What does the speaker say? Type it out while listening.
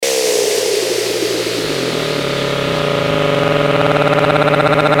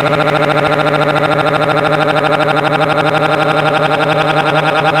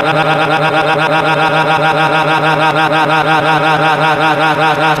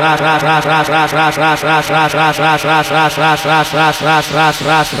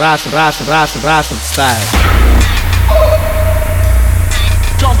Russian style.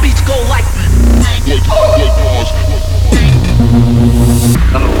 Drum beats go like.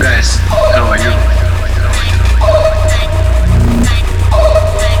 Hello guys, how are you?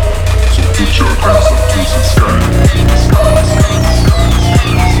 So put your hands up to the sky.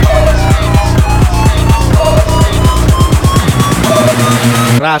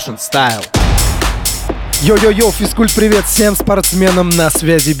 Russian style. Йо-йо-йо, физкульт-привет всем спортсменам, на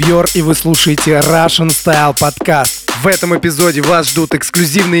связи BYOR, и вы слушаете Russian Style подкаст. В этом эпизоде вас ждут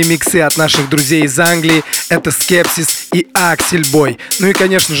эксклюзивные миксы от наших друзей из Англии, это SKEPSIS и AXEL. Ну и,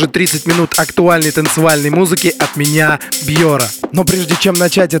 конечно же, 30 минут актуальной танцевальной музыки от меня, BYOR. Но прежде чем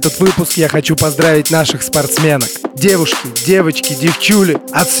начать этот выпуск, я хочу поздравить наших спортсменок. Девушки, девочки, девчули,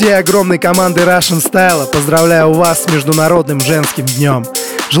 от всей огромной команды Russian Style поздравляю вас с Международным женским днем.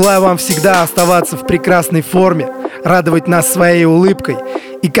 Желаю вам всегда оставаться в прекрасной форме, радовать нас своей улыбкой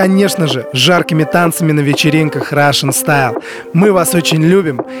и, конечно же, жаркими танцами на вечеринках Russian Style. Мы вас очень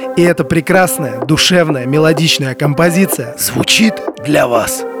любим, и эта прекрасная, душевная, мелодичная композиция звучит для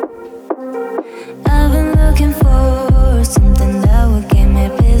вас.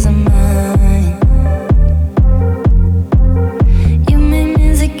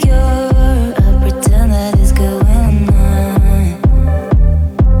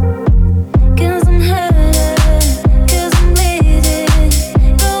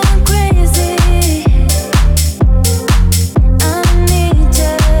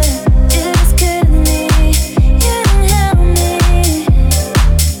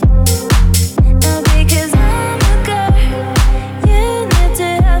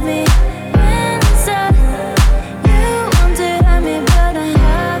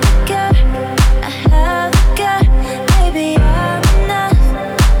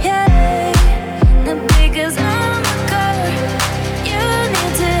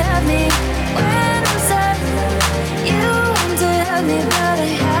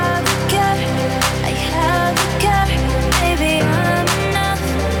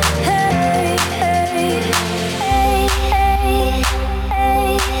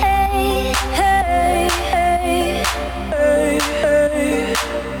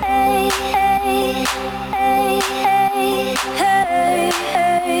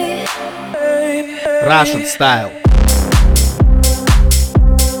 Russian style.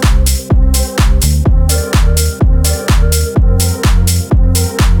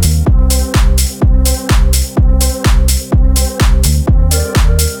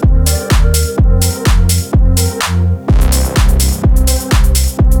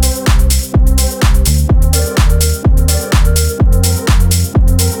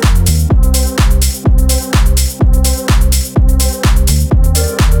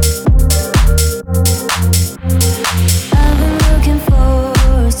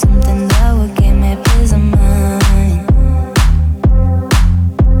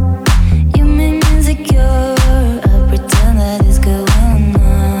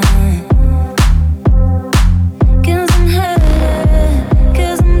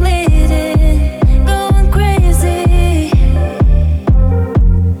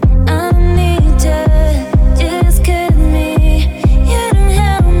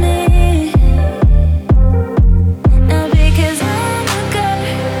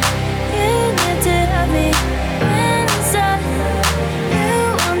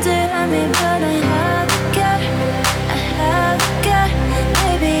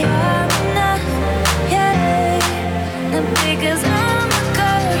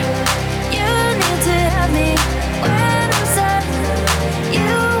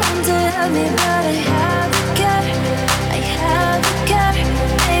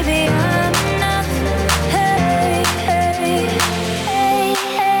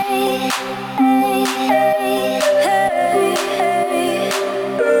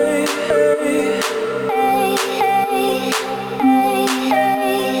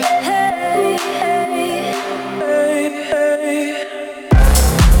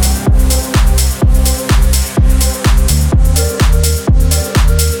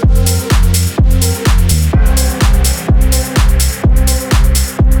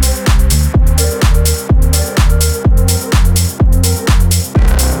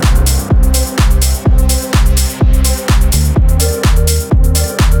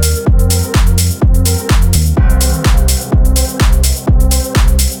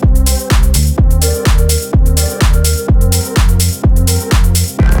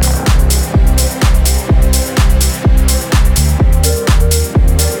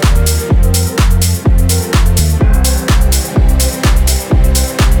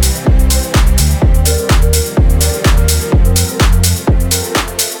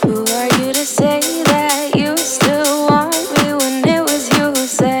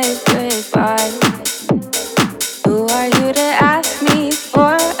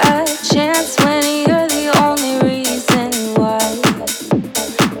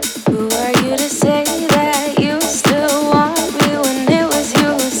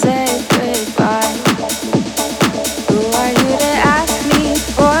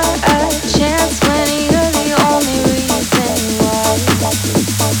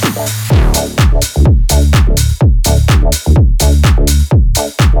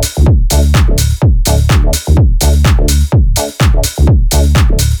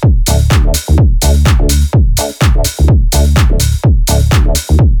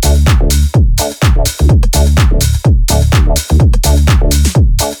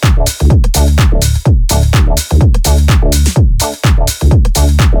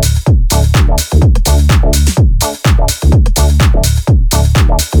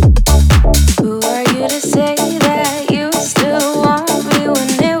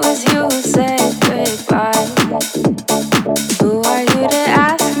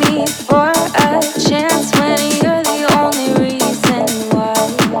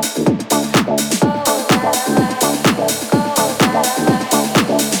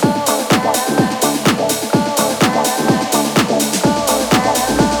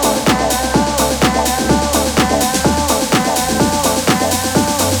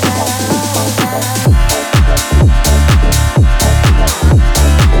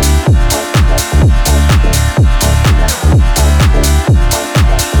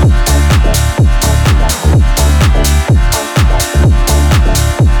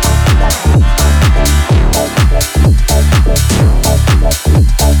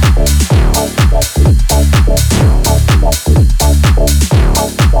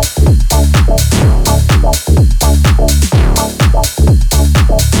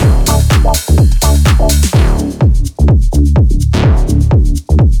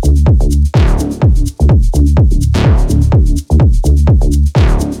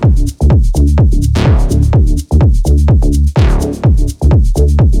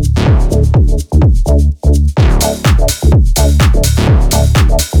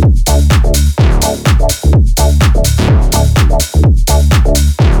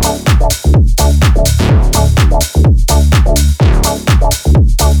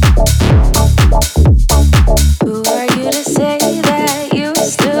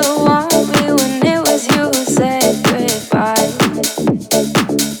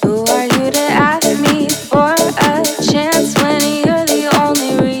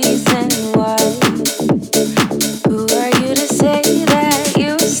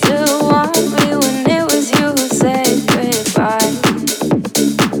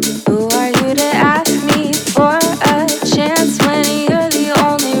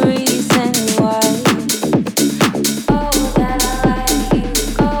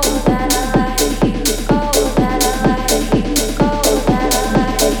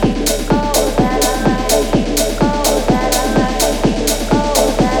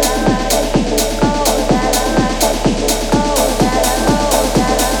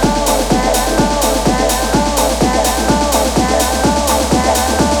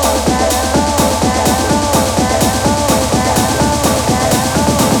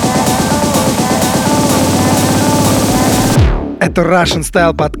 Это Russian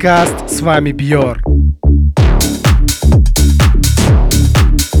Style подкаст, с вами BYOR.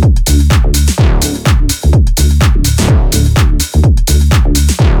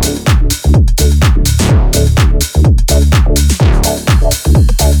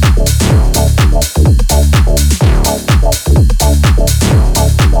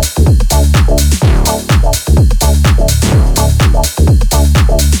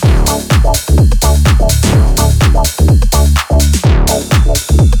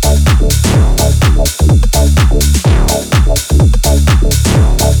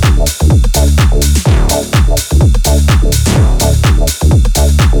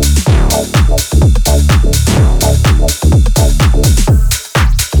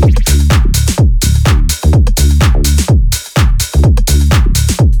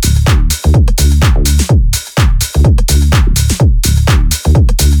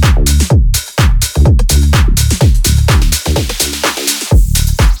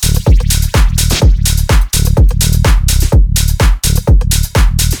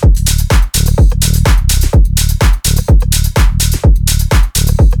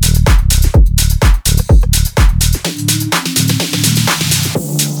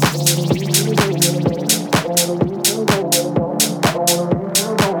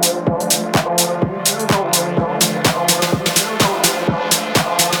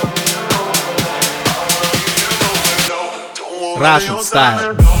 Russian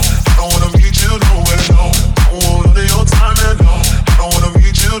Style.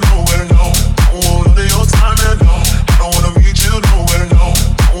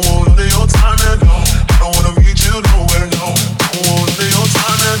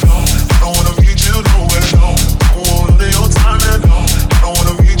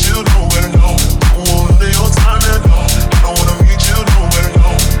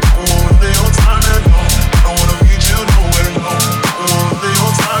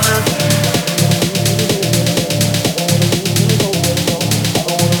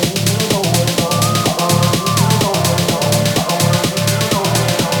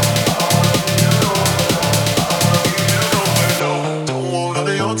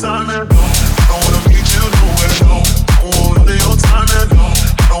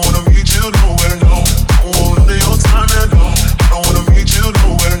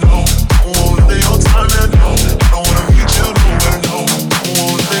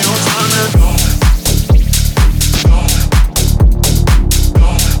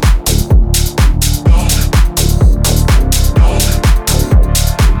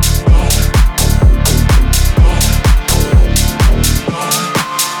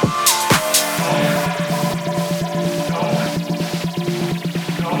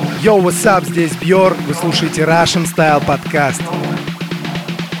 Йоу, what's up, здесь BYOR, вы слушаете Russian Style подкаст.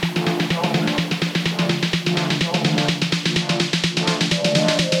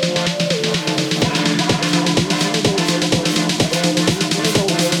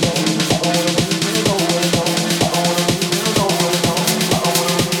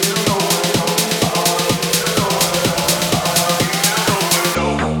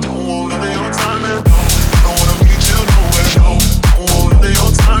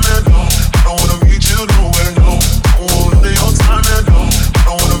 Your time.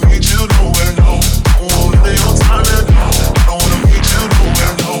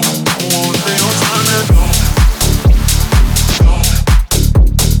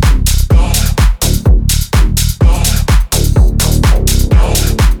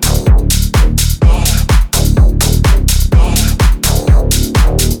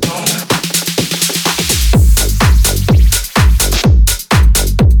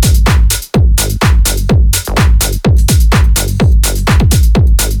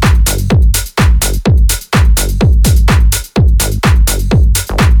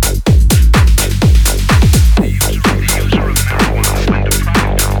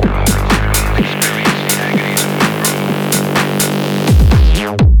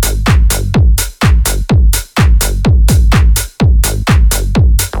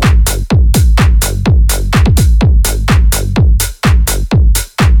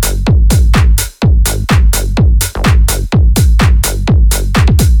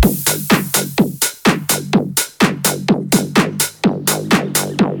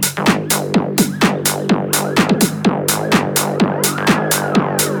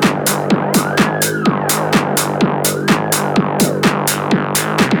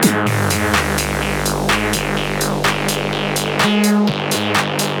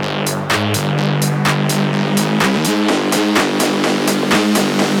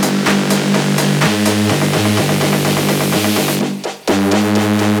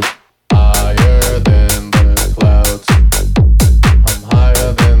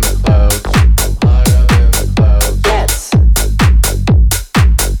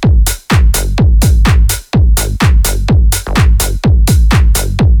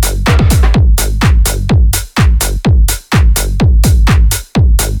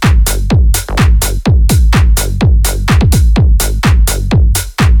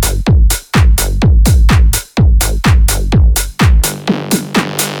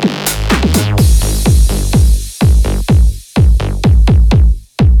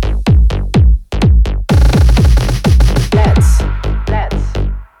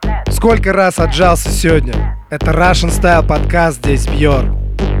 сколько раз отжался сегодня? Это Russian Style подкаст, здесь BYOR.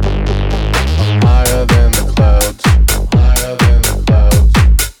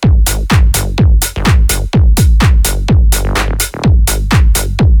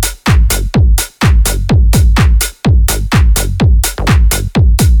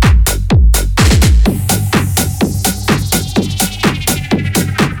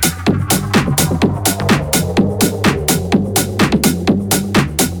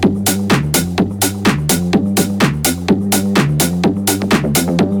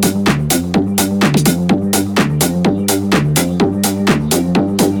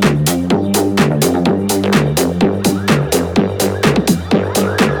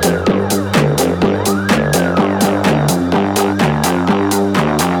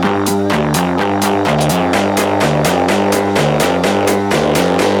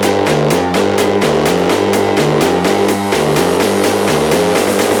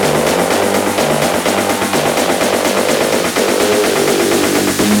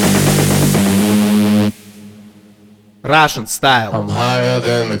 Russian Style. I'm higher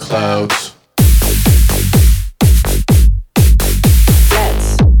than the clouds.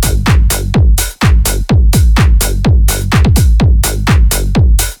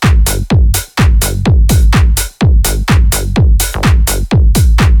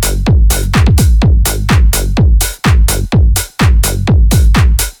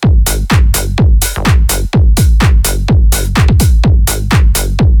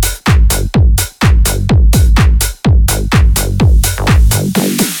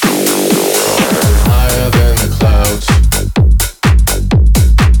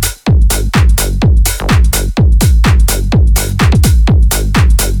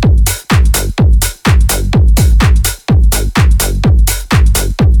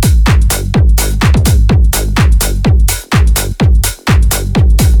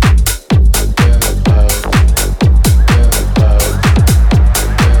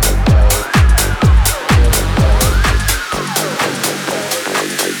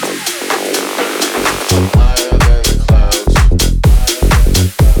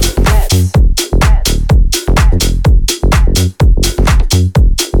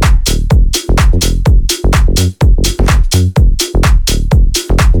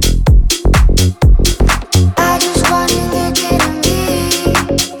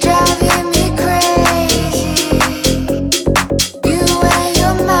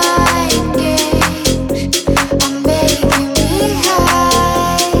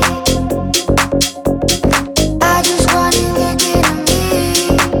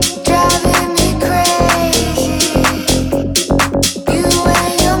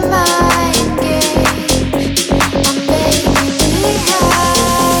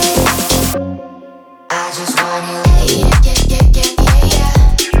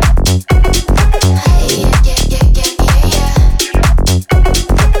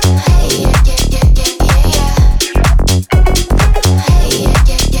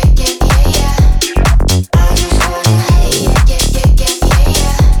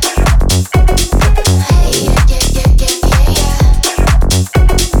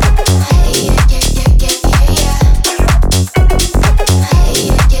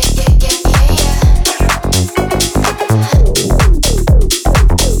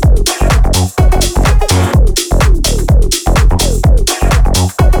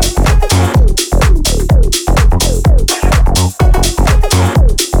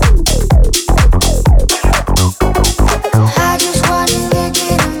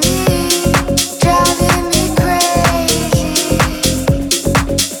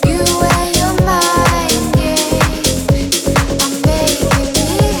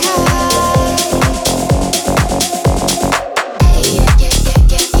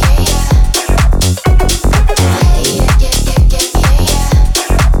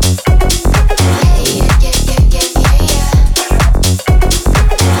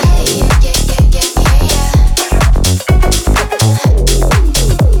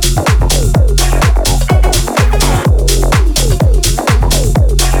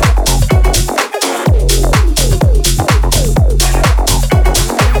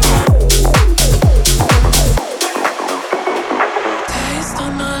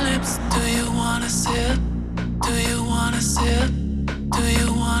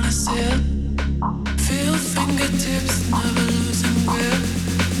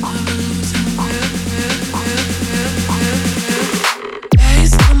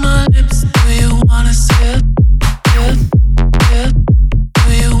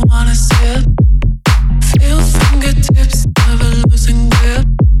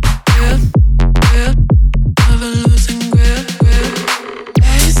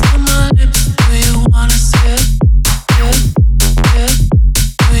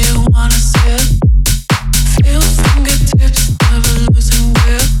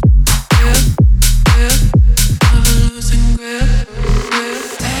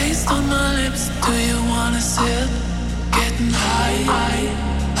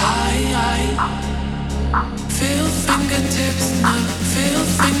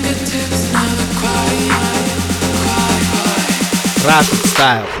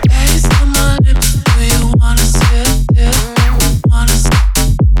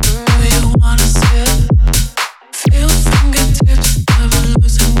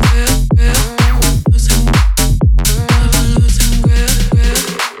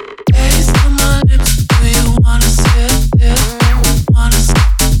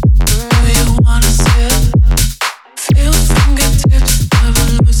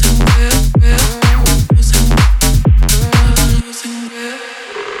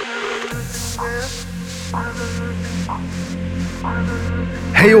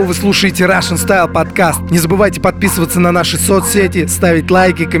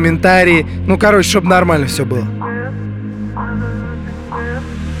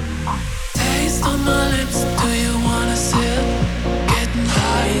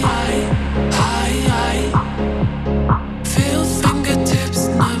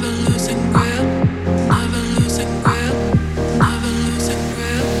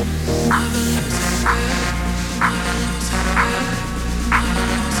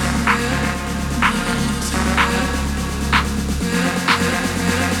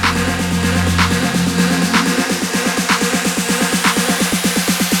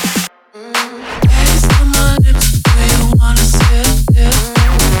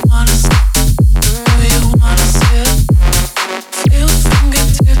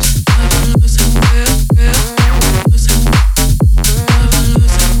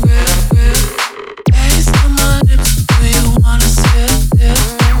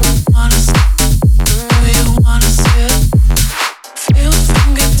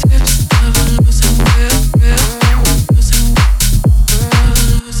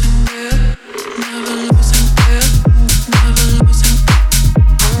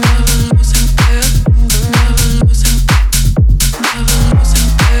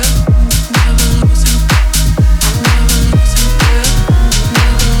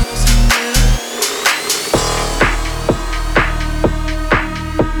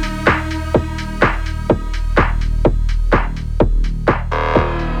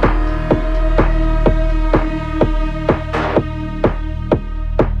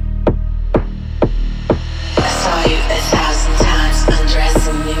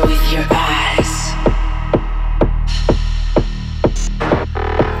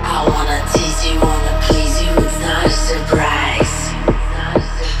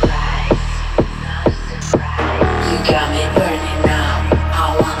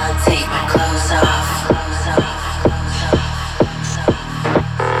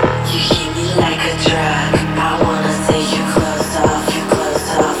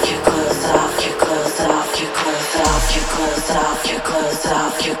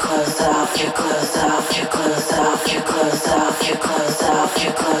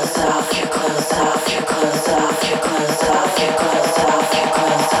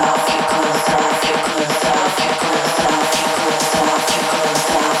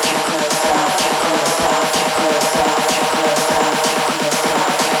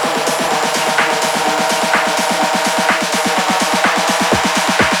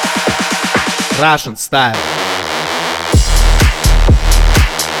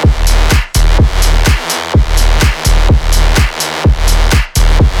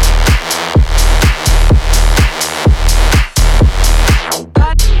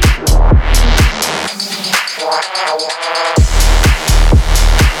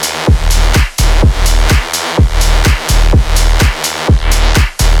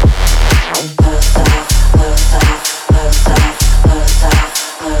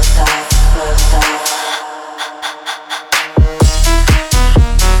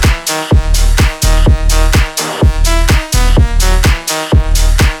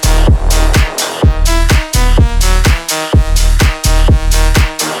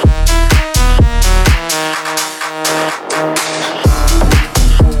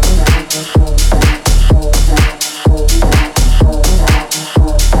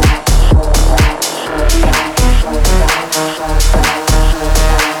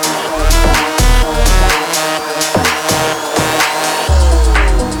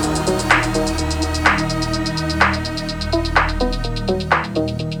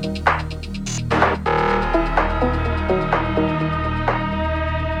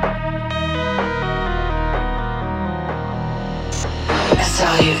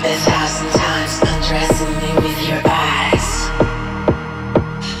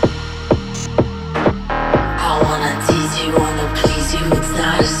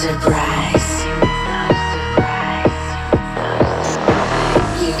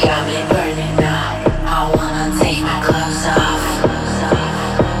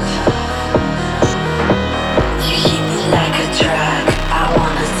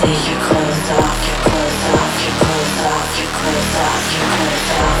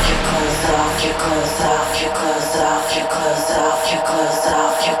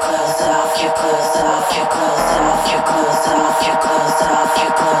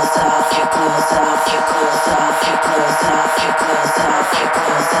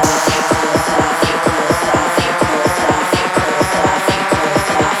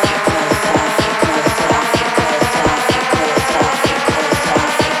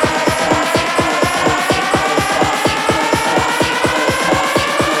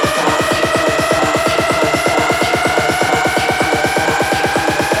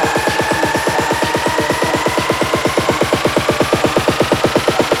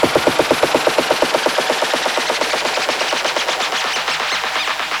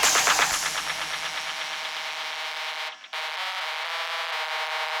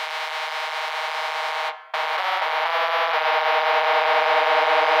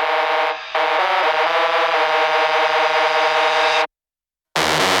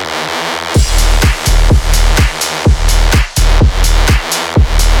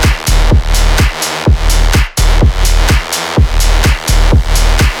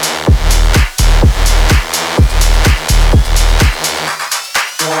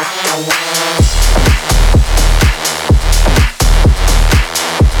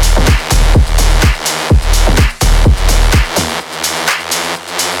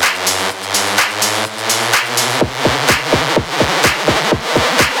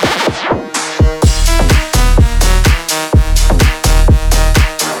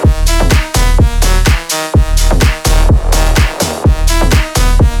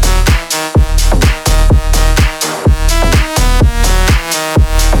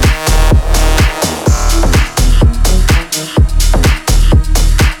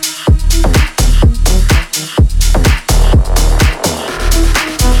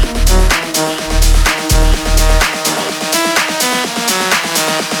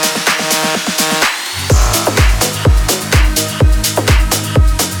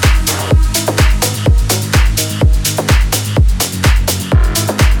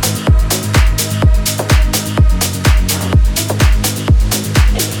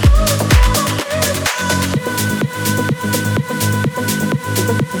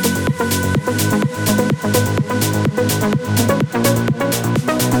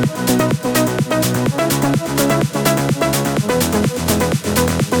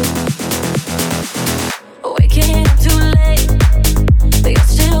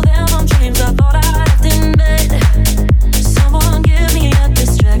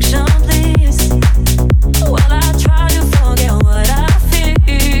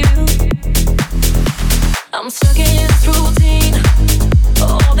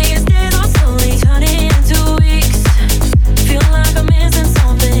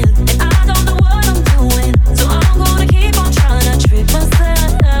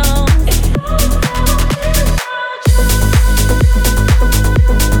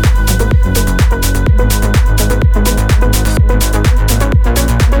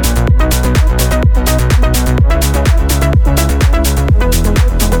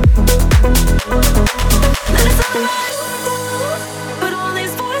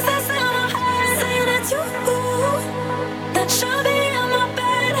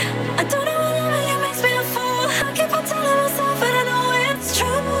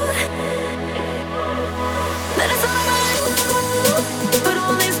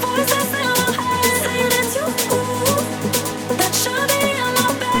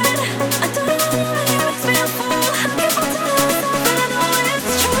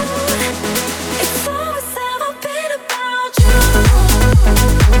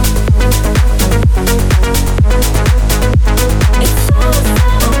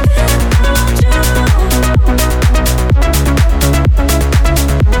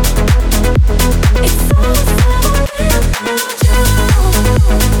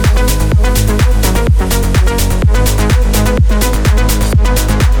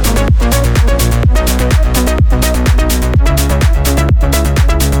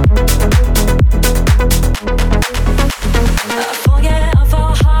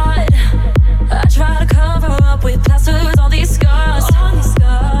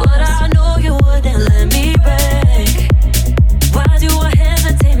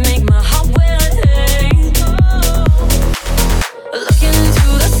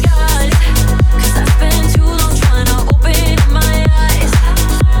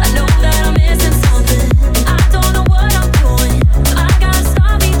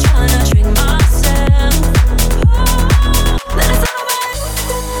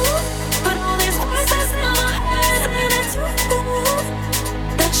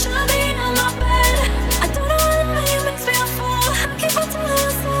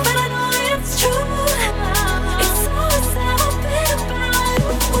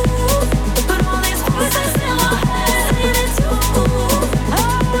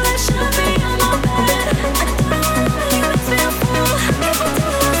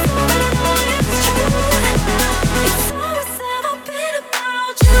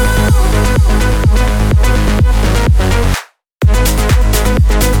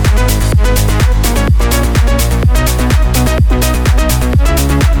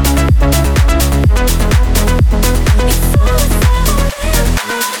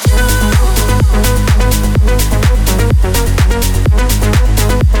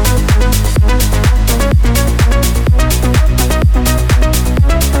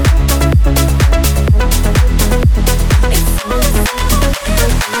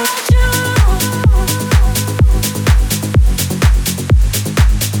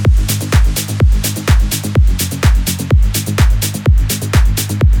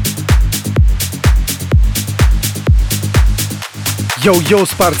 Йоу-йоу,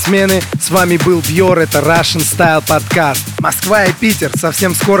 спортсмены, с вами был BYOR, это Russian Style подкаст. Москва и Питер,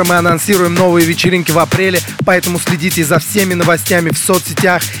 совсем скоро мы анонсируем новые вечеринки в апреле, поэтому следите за всеми новостями в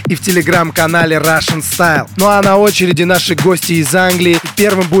соцсетях и в телеграм-канале Russian Style. Ну а на очереди наши гости из Англии. И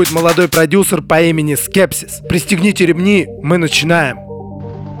первым будет молодой продюсер по имени SKEPSIS. Пристегните ремни, мы начинаем.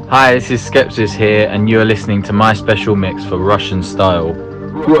 Hi, this is SKEPSIS here, and you are listening to my special mix for Russian Style.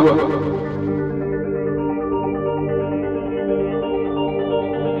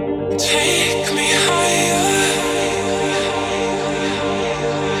 Take me higher,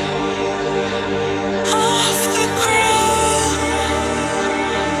 off the ground.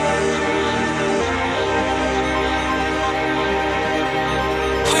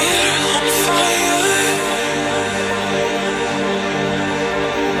 We're on fire,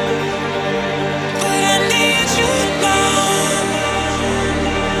 but I need you now.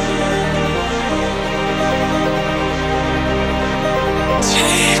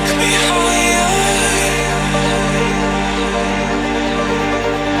 Take me higher,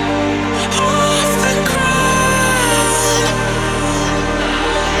 off the ground.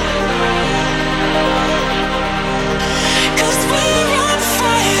 'Cause we're on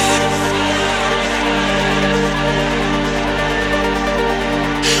fire.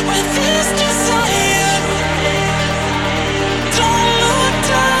 With this desire, don't look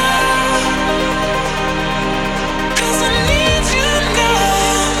down. 'Cause I need you now.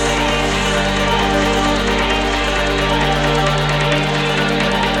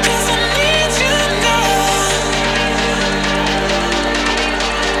 'Cause I need you now.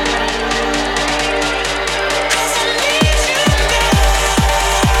 'Cause I need you now.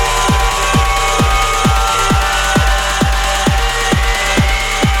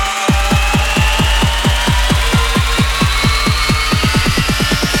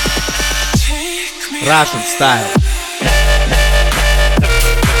 Take me Russian Style.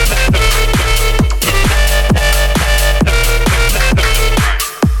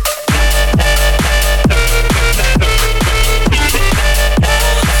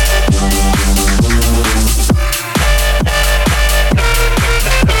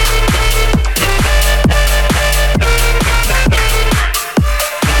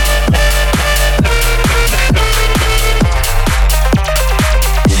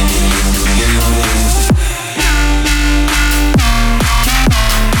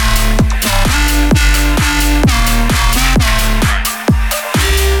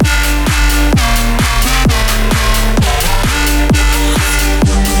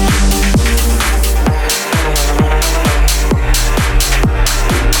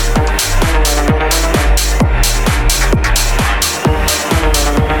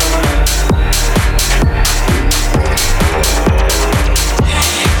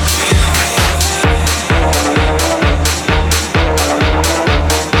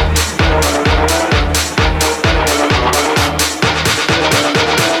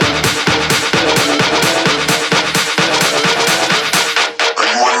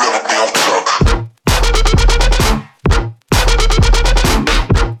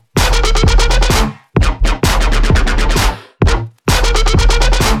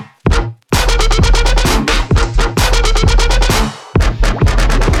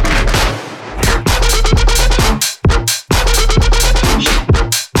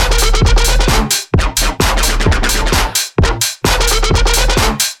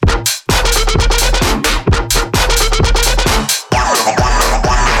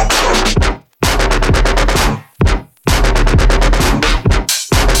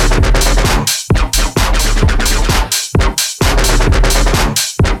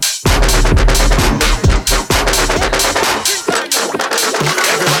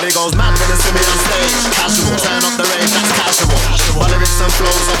 goes mad when they see me on stage. Casual, turn up the rave, that's casual. My lyrics and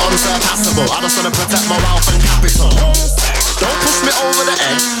flows are unsurpassable. I just wanna protect my wealth and capital. Don't push me over the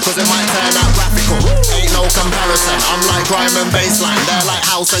edge, cause it might turn out graphical. Ain't no comparison, I'm like rhyme and bassline. They're like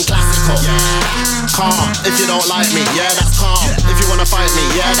house and classical. Calm, if you don't like me, yeah, that's calm. If you wanna fight me,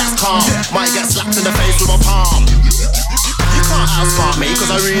 yeah, that's calm. Might get slapped in the face with a palm. You can't outsmart me, cause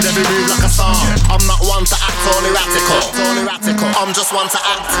I read every move like a psalm. I'm not one to act all erratical. I'm just one to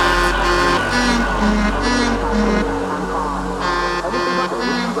act.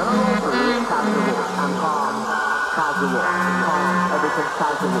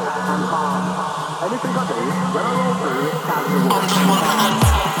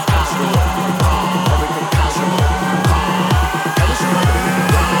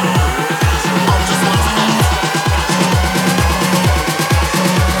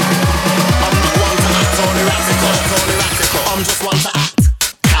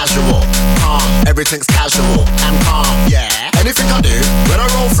 Everything's casual and calm, yeah. Anything Anything I do, when I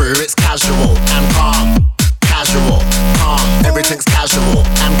roll through, it's casual and calm. Casual, calm, everything's casual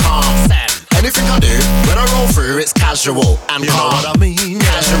and calm. Anything I do, when I roll through, it's casual and calm. You know what I mean?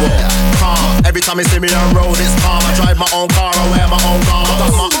 Casual, calm. Every time you see me on road, it's calm. I drive my own car, I wear my own car. I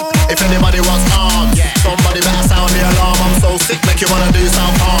got my, if anybody wants calm, somebody better sound the alarm. I'm so sick, make you wanna do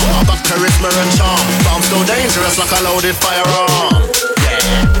some harm. I got charisma and charm, but I'm still dangerous like a loaded firearm.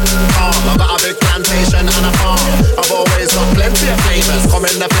 Calm, I got a big plantation and a farm. I've always got plenty of flavors. Come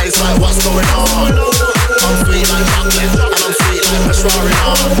in the place like what's going on. I'm sweet like chocolate and I'm sweet like Ferrari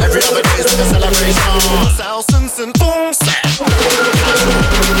on. Every other day's like a celebration. Thousands and boom set. Casual,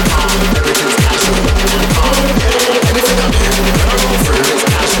 calm, everything's casual and calm. Anything I do, when I roll through, it's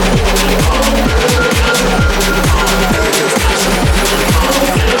casual and calm. Casual, calm, everything's casual and calm.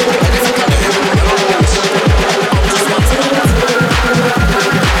 Anything I do, when I roll through, I'm just one to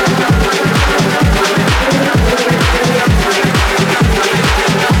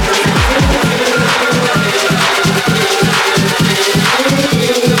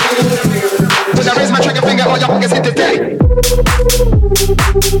When I raise my trigger finger, all y'all niggas hit the deck.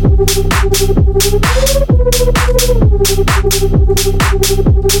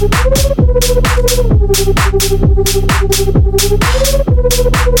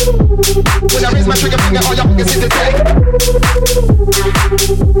 When I raise my trigger finger, all y'all niggas hit the deck.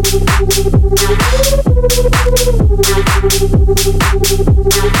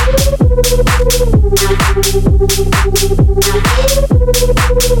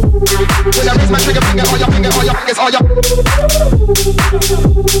 When I raise my trigger finger, all y'all niggas, all y'all.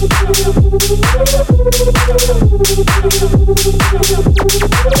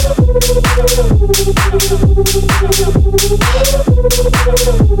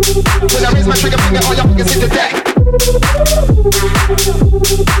 When I raise my trigger finger, all y'all niggas hit the deck.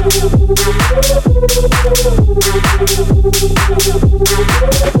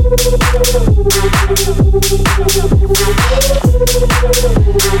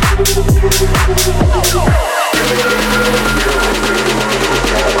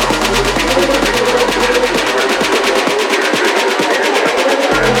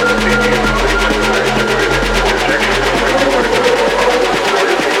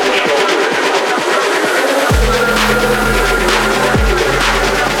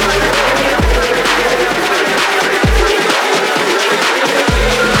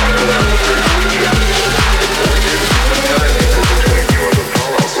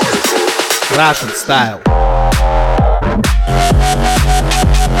 Russian style.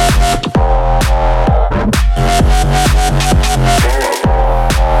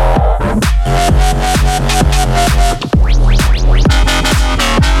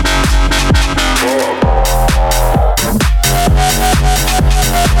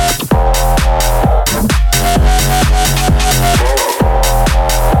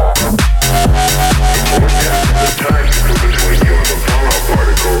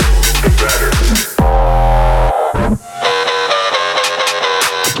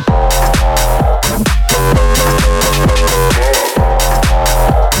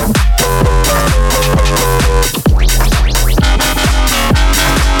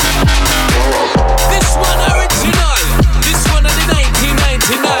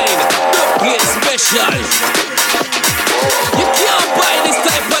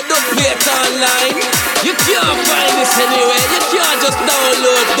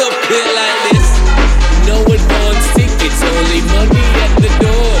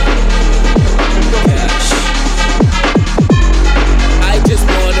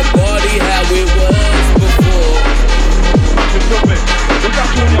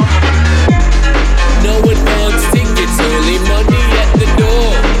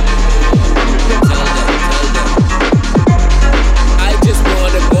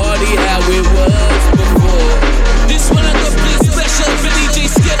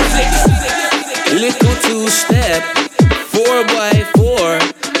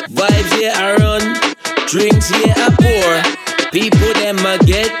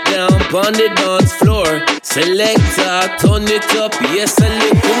 Selector, turn it up, yes a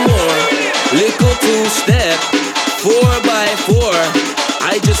little more. Little two-step, 4x4.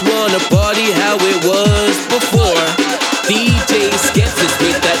 I just wanna party how it was before. DJ Skepsis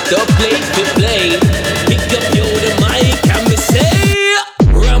with that dub plate to play. Pick up yo the mic and me say,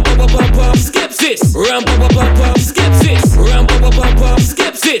 ram pa pa pa pa Skepsis, ram pa pa pa pa Skepsis, ram pa pa pa pa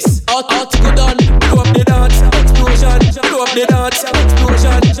Skepsis. Out to go down, blow up the dance, explosion, blow up the dance,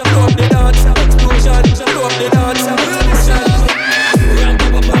 explosion, blow up the dance, explosion, blow up the dance. Ram pa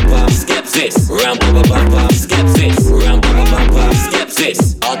pa pa pa Skepsis, ram pa pa pa pa Skepsis, ram pa pa pa pa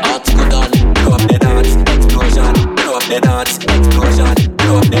Skepsis. Out to go down, blow up the dance, explosion, blow up the dance.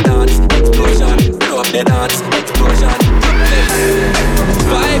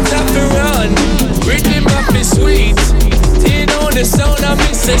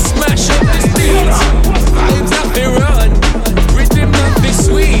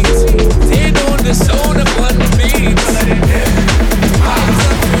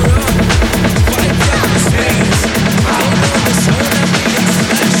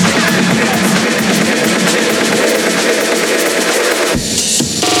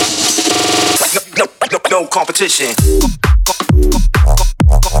 competition.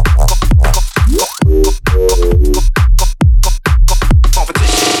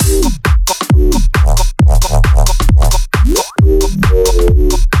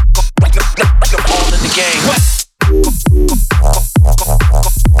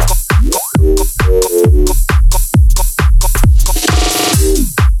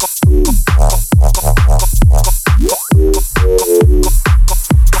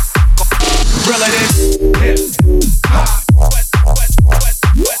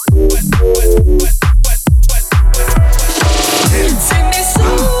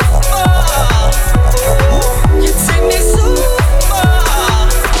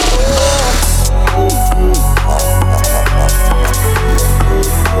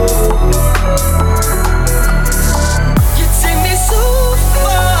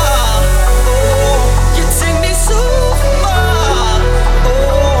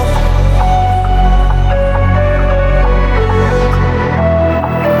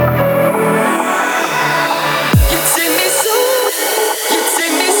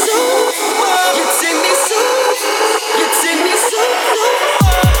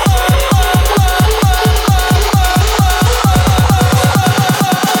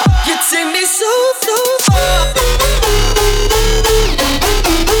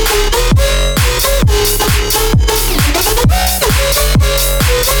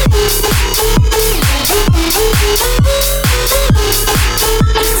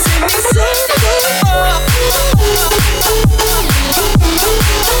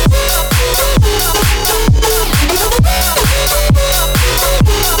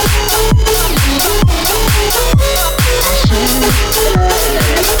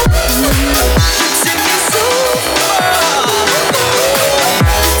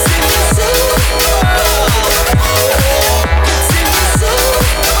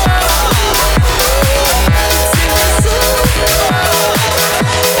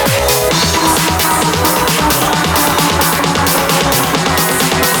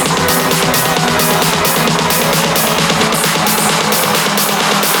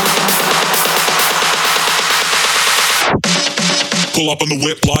 Pull up on the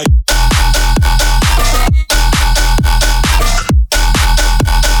whip like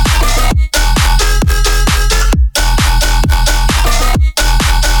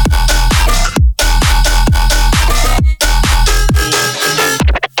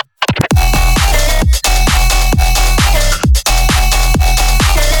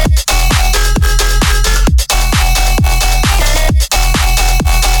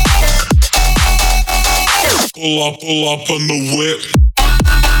pull up on the whip.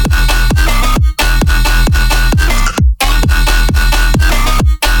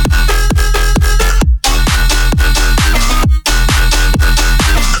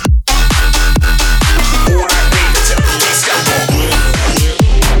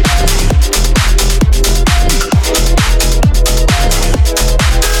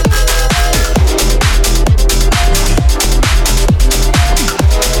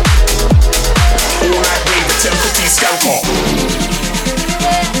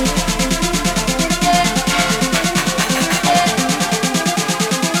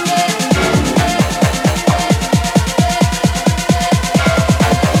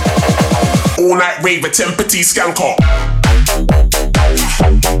 All night rave a temperature skanker.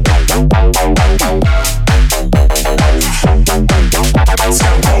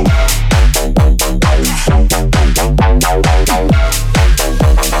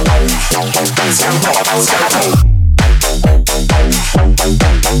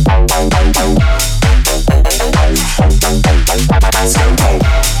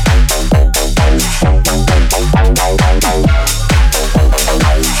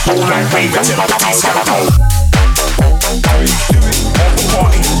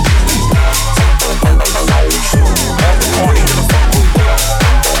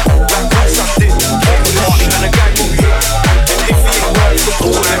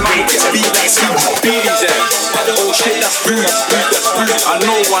 I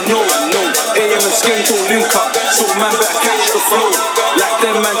know. AM and skin to link up, so man better catch the flow. Like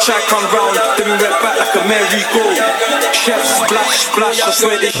them man try come round, then we went back like a merry-go. Chef splash, I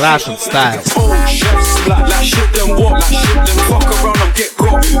swear they Russian style. Oh, chef splash, like shit them walk, like shit them fuck around and get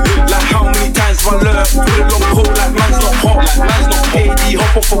got. Like how many times have I learned, put a long pole like man's not hot, like man's not AD,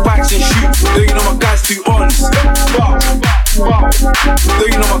 hop off for bikes and shoot. Though you know my guys too honest. Though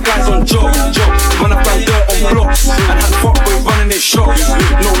you know my guys on job. Man, I found dirt on blocks and had fuckboys running their shops.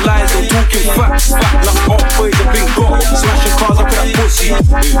 No lies, I'm talking facts. Like hot boys have been got, smashing cars up with that pussy.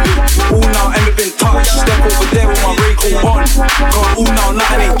 All now, ain't been touched. Step over there with my rake all on. Gone all now,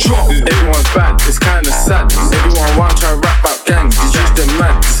 nothing ain't dropped. Everyone's back, it's kinda sad. sad. Everyone want try rap about gangs. These youths them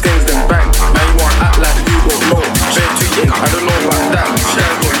mad, skins them bang. Now you want act like you don't know. Bare too young, I don't know about that.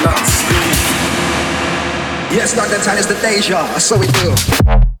 Share got nuts. Yes, London town is the deja, so we do.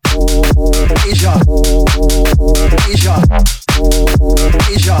 Deja, deja,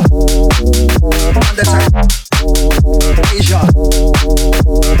 deja. London town, deja,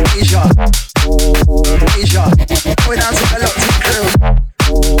 deja, deja. Going down to the lot to crew.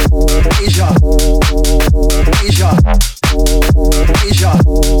 Deja, deja, deja.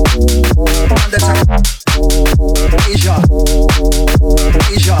 London town, deja,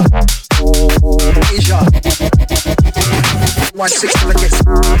 deja, deja. 160 never gets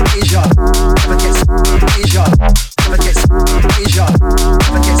Asia, never gets Asia, never gets Asia,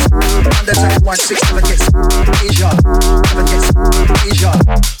 never gets under time 160 never gets Asia, never gets Asia,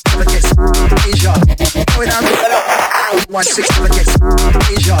 never gets Asia. Going down to 160 never gets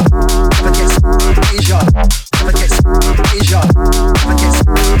Asia, never gets Asia, never gets Asia, never gets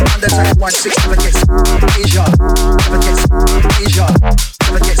under time 160 never gets Asia, never gets Asia,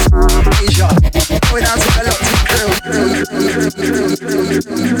 never gets Asia. Going down to the lot to crew.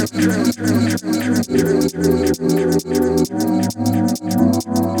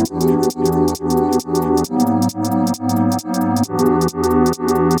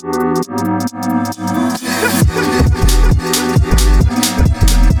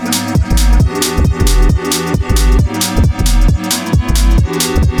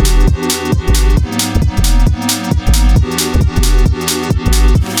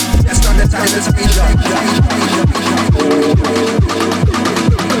 That's not the time, it's Asia.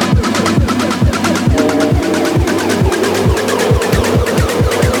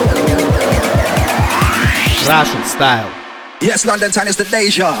 Russian style. Yes, London town is the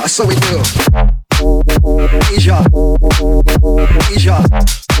deja, so we do. Deja, deja,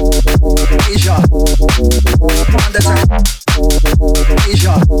 deja. London town,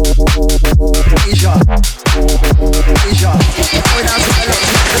 deja, deja, deja. Going down to the lot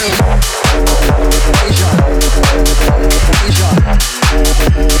to crew. Deja, deja,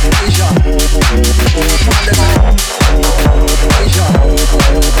 deja. London town, deja,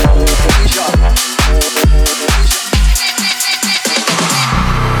 deja.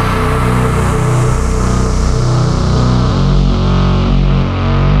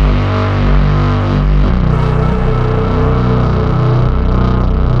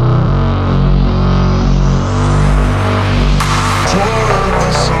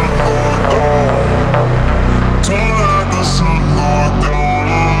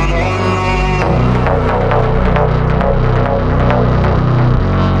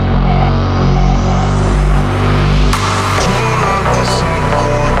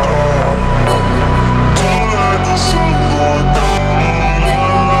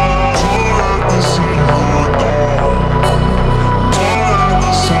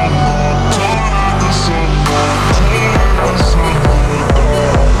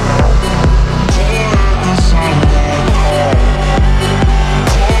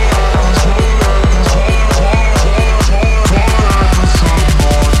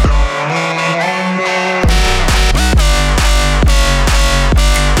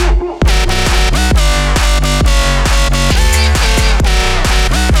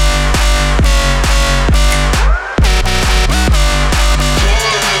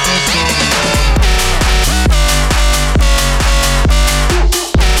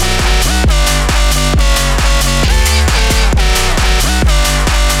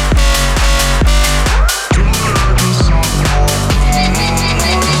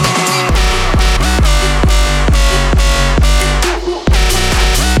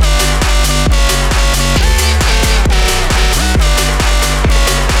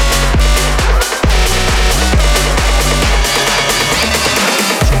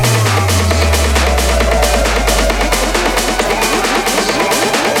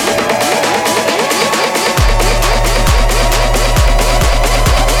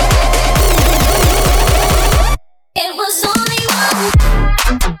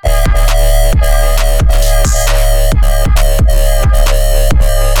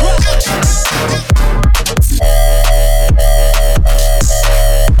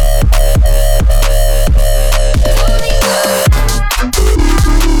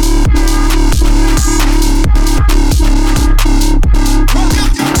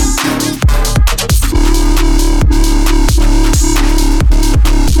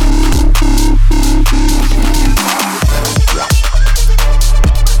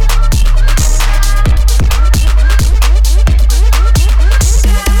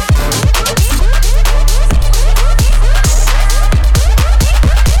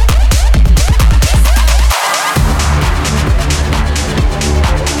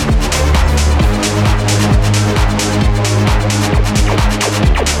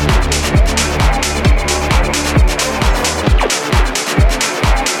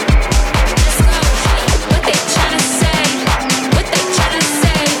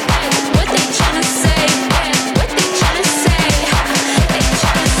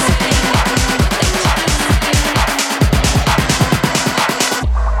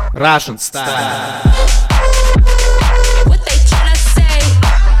 Russian Style.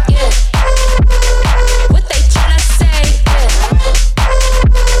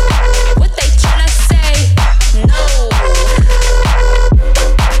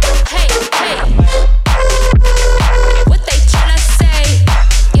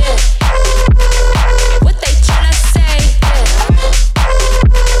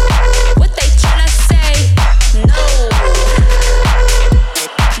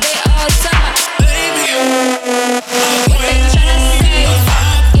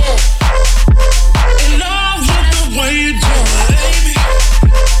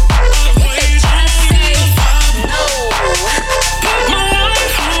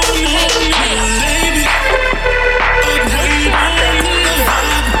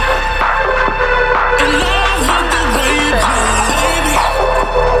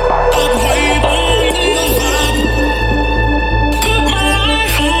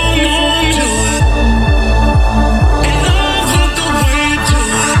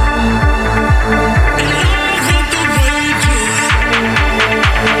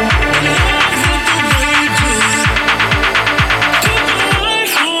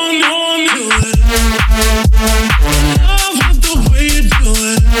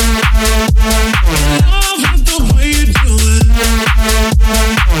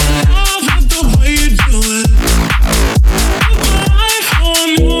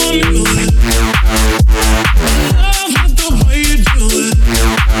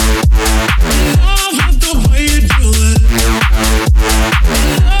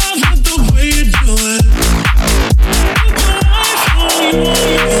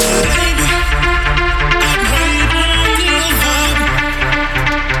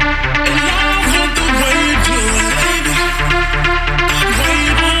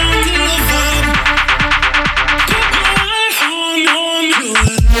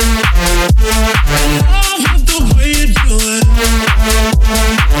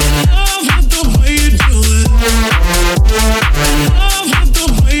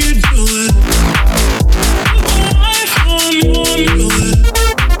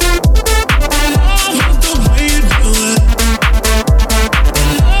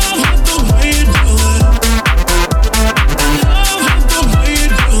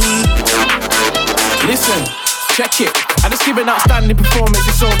 An outstanding performance,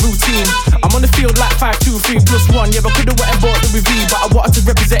 it's all routine. I'm on the field like 5, 2, 3 plus 1. Yeah, I could've went and bought the review, but I wanted to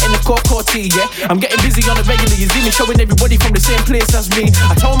represent in the court T, yeah. I'm getting busy on the regular, you see me showing everybody from the same place as me.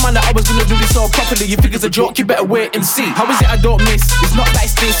 I told man that I was gonna do this all properly. You think it's a joke, you better wait and see. How is it I don't miss? It's not like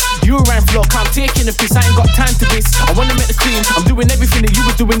this. You around floor, can't take in the piss. I ain't got time to this. I wanna make the cream. I'm doing everything that you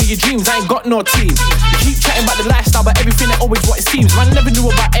were doing in your dreams. I ain't got no team. You keep chatting about the lifestyle, but everything ain't always what it seems. Man, I never knew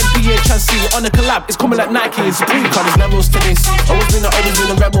about NBA Chance C. On a collab, it's coming like Nike and Supreme. Cause there's levels to this. Always been a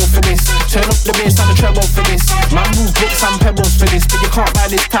rebel for this. Turn up the bass and the treble for this. Man, move bricks and pebbles for this. But you can't buy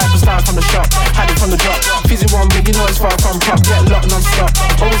this type of style from the shop. Had it from the drop. Fizzy one, but you know it's far from prop. Get locked non-stop.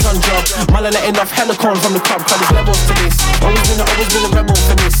 Always on job. Man, I letting off hella corn from the club. Cause there's levels to this. Always been a rebel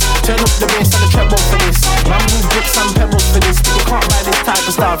for this. Turn up the bass and the treble for this. Man, move bricks and pebbles for this. But you can't buy this type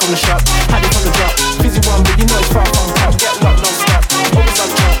of style from the shop. Had it from the drop. Fizzy one, but you know it's far from prop. Get locked non-stop. Always on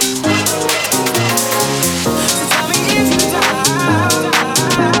job.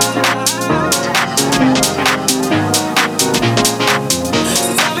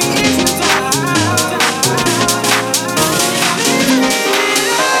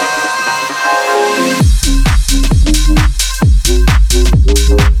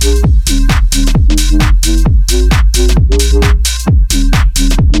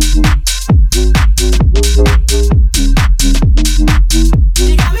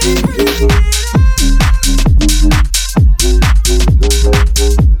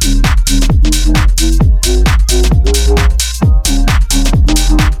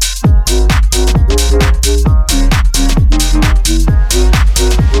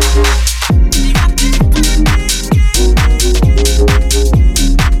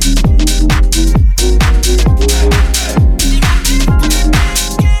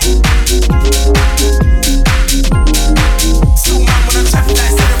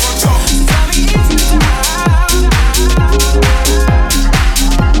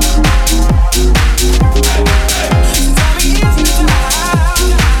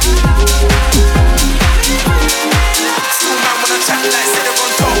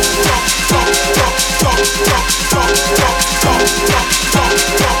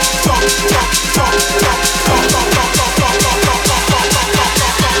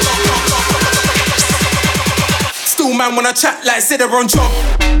 Man, when I chat like say they're on top.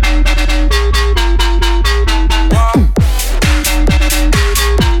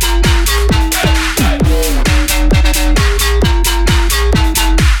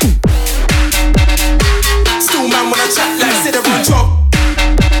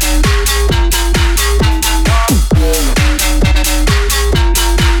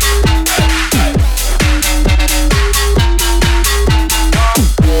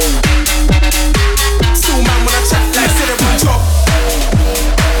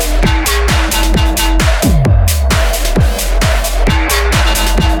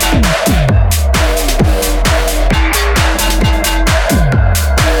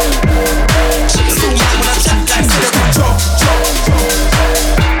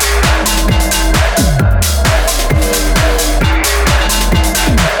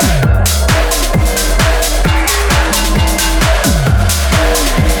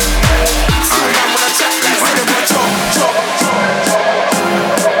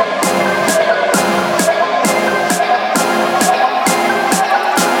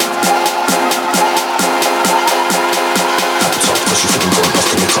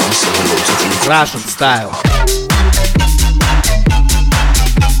 Russian Style.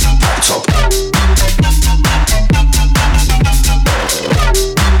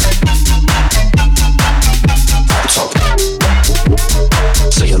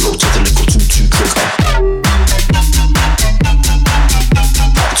 Say hello to the little tutu trigger.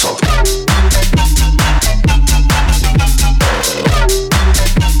 Top.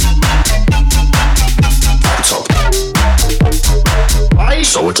 Top.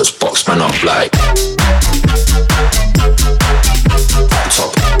 So it just box man up like.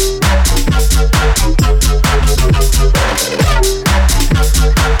 Top.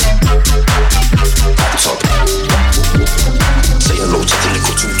 Top. Say hello to the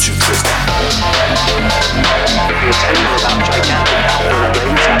little tutu trigger. We attend about gigantic outdoor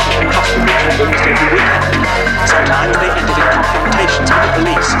raves happening across the region almost every weekend. Sometimes they ended in confrontations with the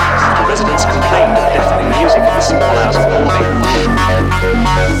police. The residents complained of deafening music at the small hours of the morning.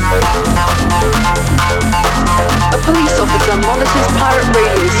 A police officer monitors pirate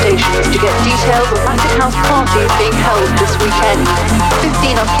radio stations to get details of acid house parties being held this weekend.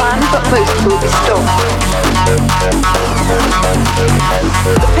 15 are planned, but most will be stopped.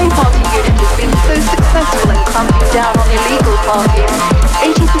 The pay party unit has been so successful in clamping down on illegal parties.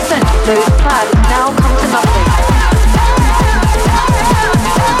 80% of those planned now come to nothing.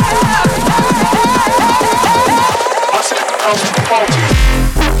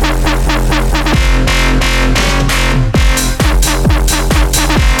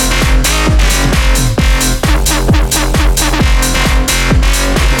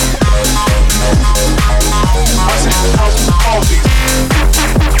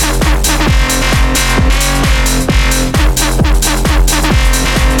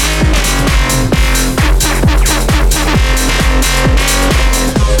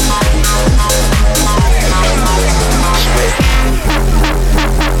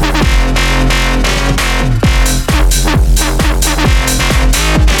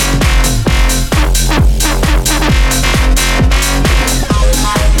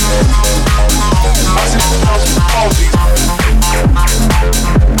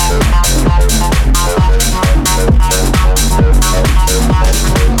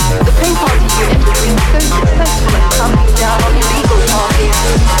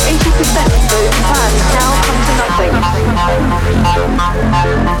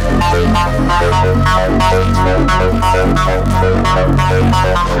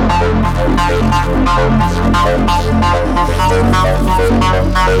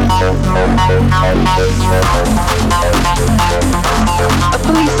 A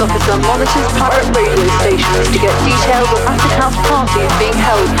police officer monitors pirate radio stations to get details of acid house parties being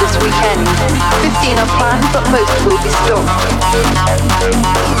held this weekend. 15 are planned, but most will be stopped.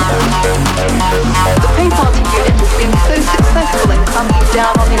 The pay party unit has been so successful in clamping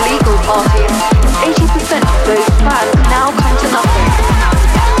down on illegal parties. 80% of those planned now come to nothing.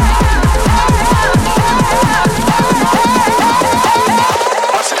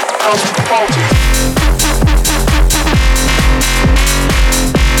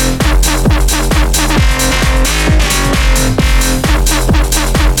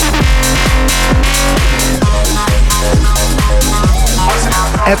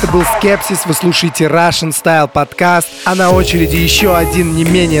 Это был Скепсис, вы слушаете Russian Style подкаст, а на очереди еще один не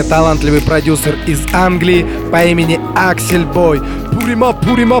менее талантливый продюсер из Англии по имени AXEL. Put him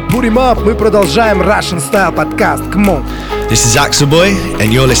up. Мы продолжаем Russian Style подкаст. Come on. This is AXEL,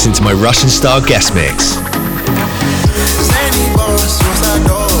 and you're listening to my Russian Style guest mix.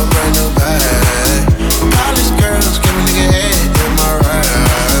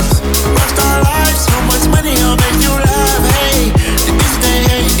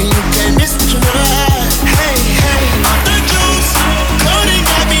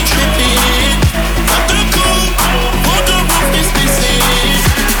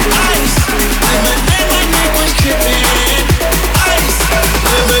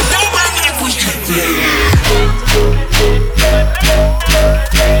 Yeah.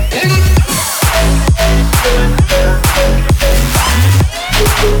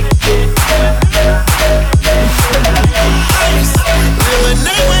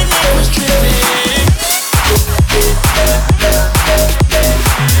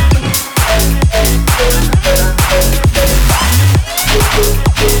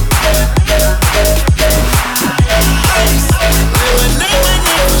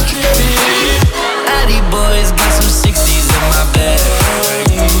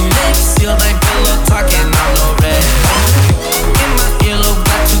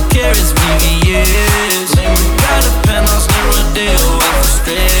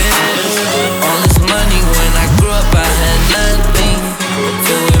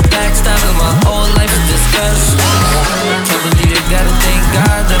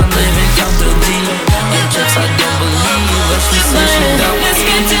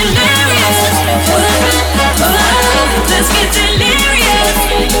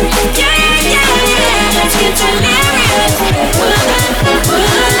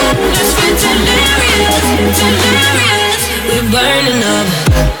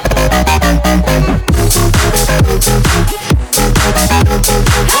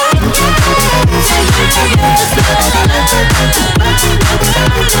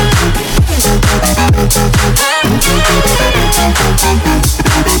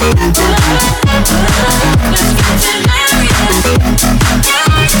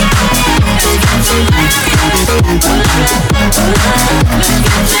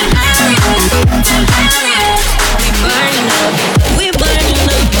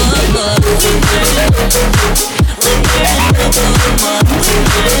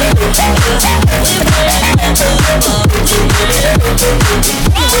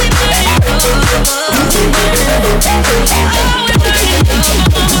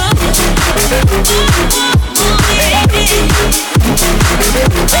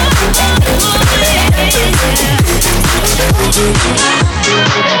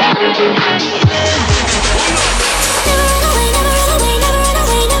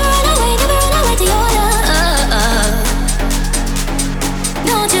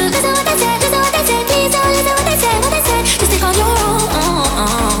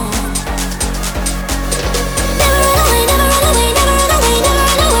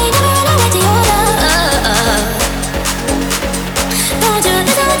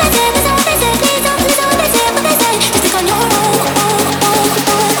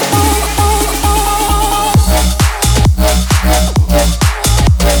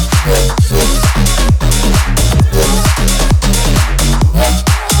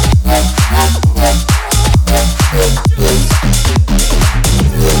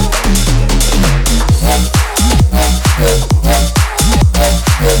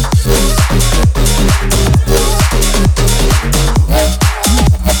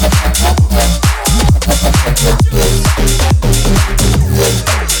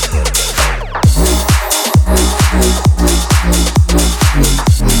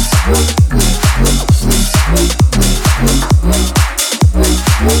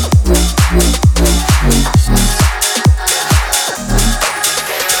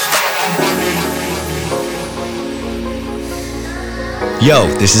 Yo,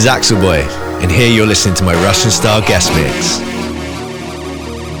 this is AXEL Boy, and here you're listening to my Russian style guest mix.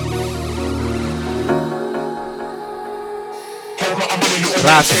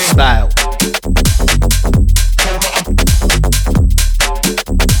 Russian style.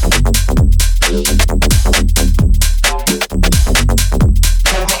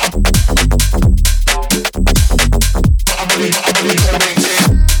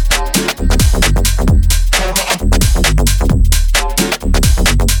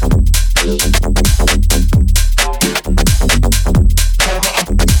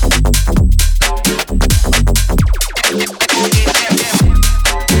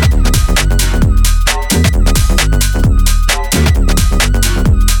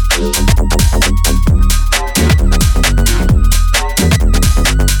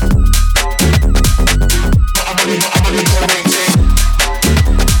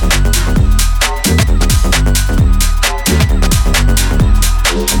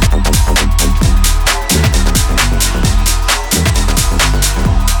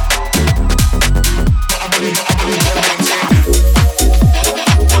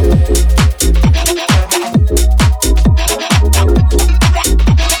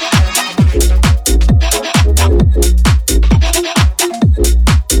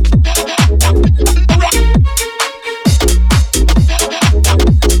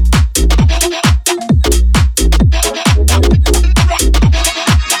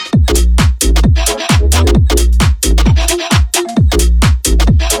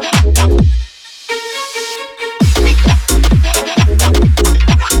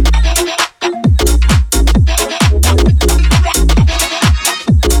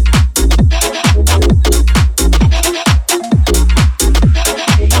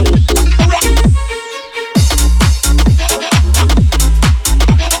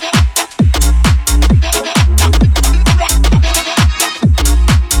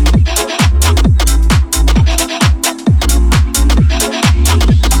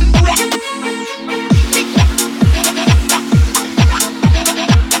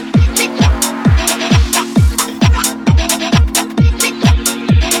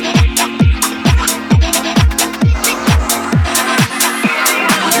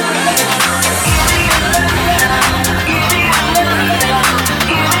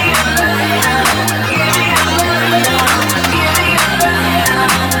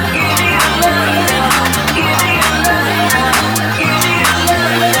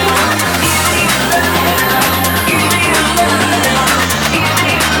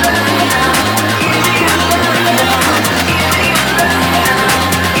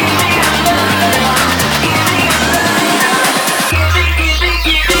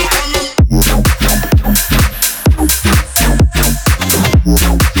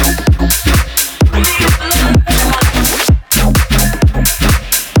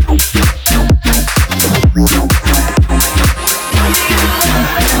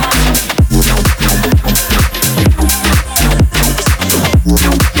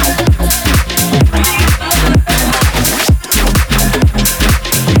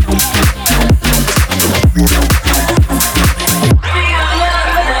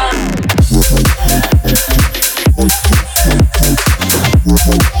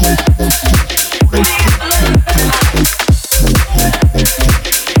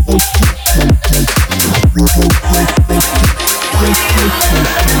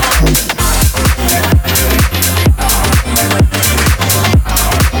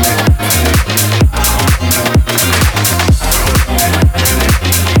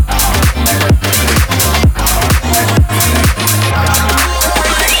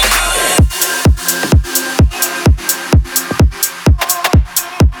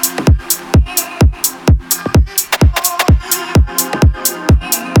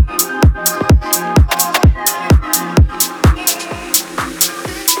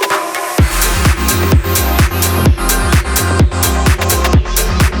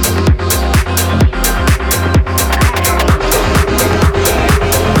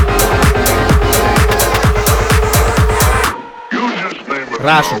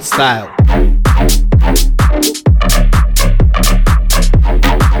 РАШН СТАИЛ.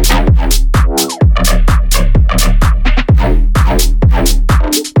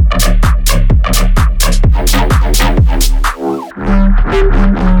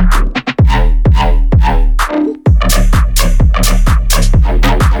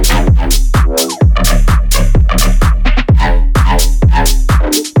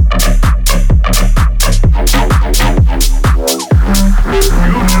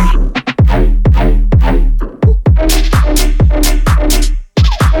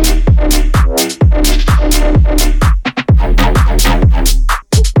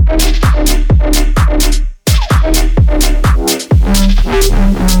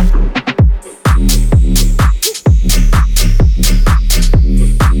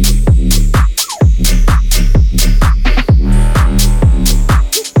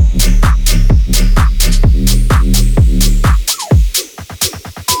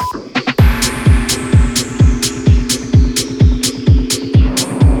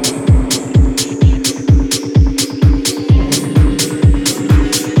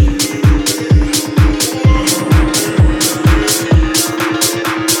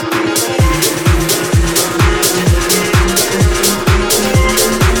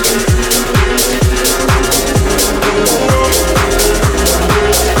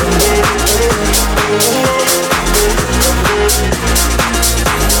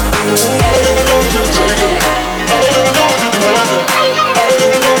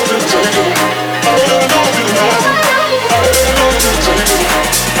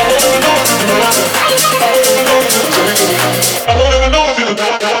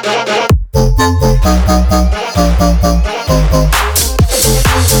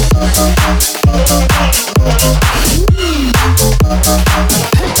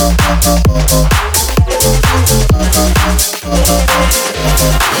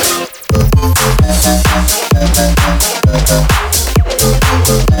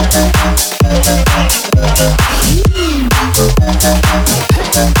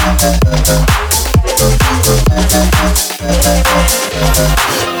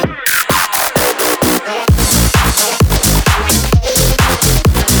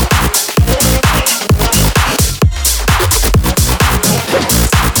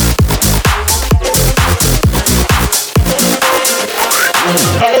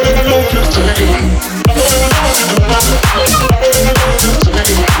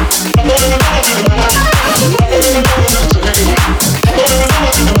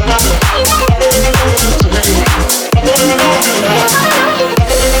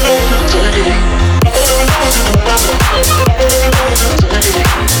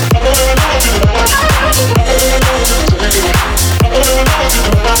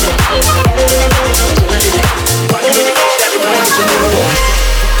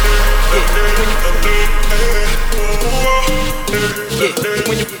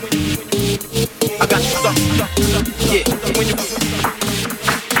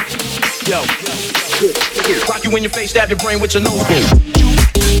 Rock you in your face, stab your brain with your nose. Rock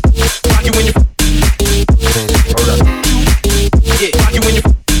you in your. Hold up. Yeah, rock you in your.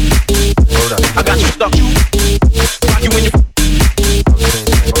 Hold up. I got you stuck. Rock you in your.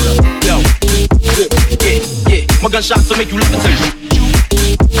 Hold up. Yo. Yeah. My gunshots will make you levitate.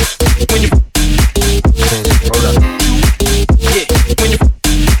 When you. Hold up. Yeah. When you.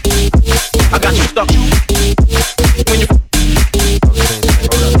 I got you stuck. When you.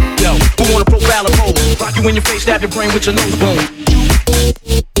 Yo, who wanna profile a pole? Rock you in your face, stab your brain with your nose bone.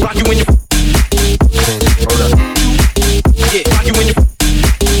 Rock you in your. Hold up. Yeah, rock you in your.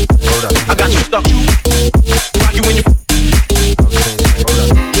 Hold up. I got you stuck. Rock you in your. Hold up.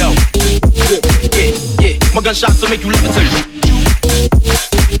 Yo, yeah. My gunshots will make you levitate.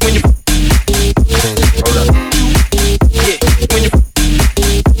 When you. Hold up. Yeah, when you.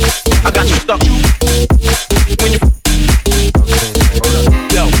 I got you stuck. When you.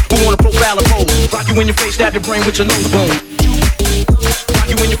 Yo, who wanna profile a pole? Rock you in your face, stab your brain with your nose bone.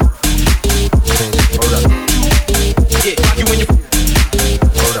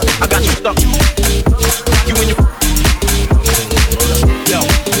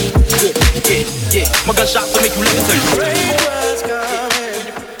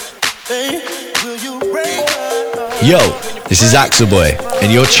 Yo, this is AXEL Boy, and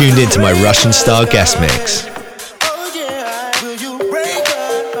you're tuned into my Russian style guest mix.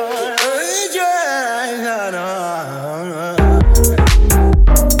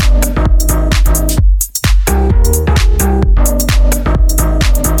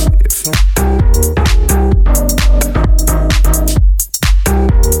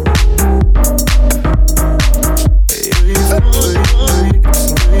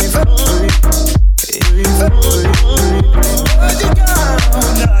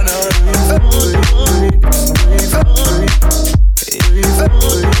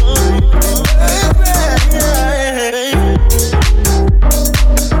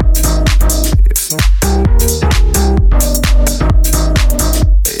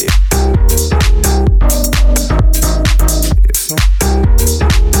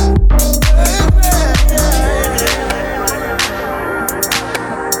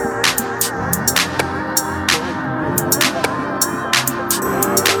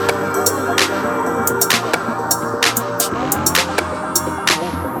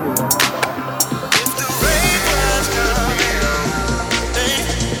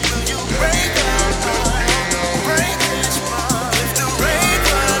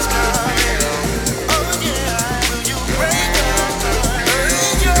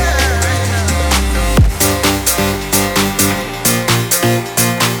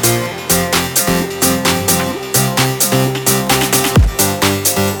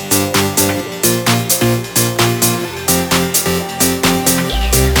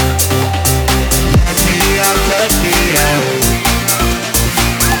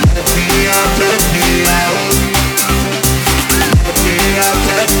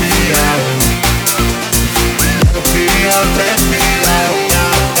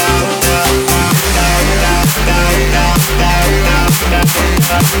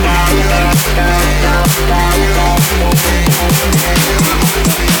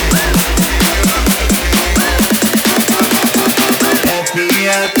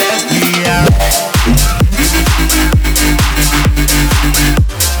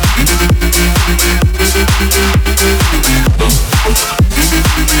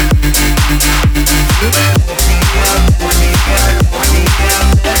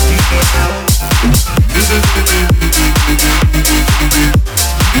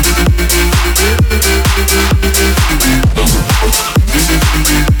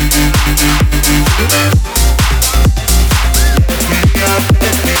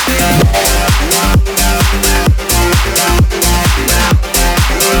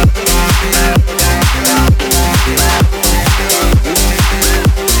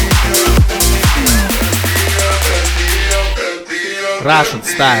 Russian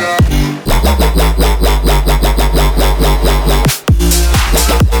style.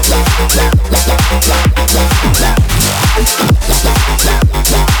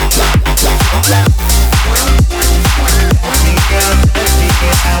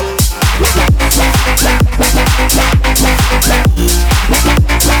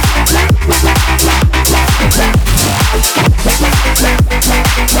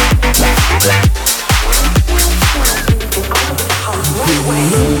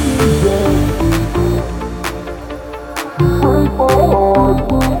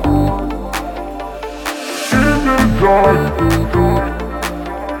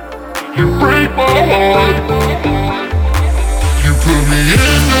 You break my heart. You put me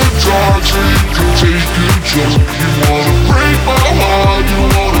in the dark so you can take control. You wanna break my heart, you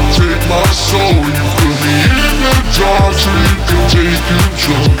wanna take my soul. You put me in the dark so you can take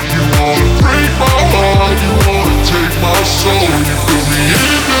control. You wanna break my heart, you wanna take my soul. You put me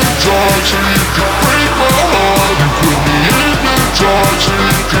in the dark so you can break my heart. You put me in the dark so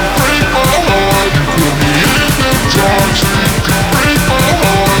you can break my heart. You put me in the dark so you can break my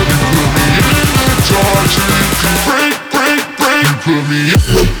heart. You put me in the dark so you can break. You put me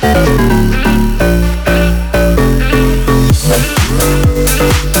in.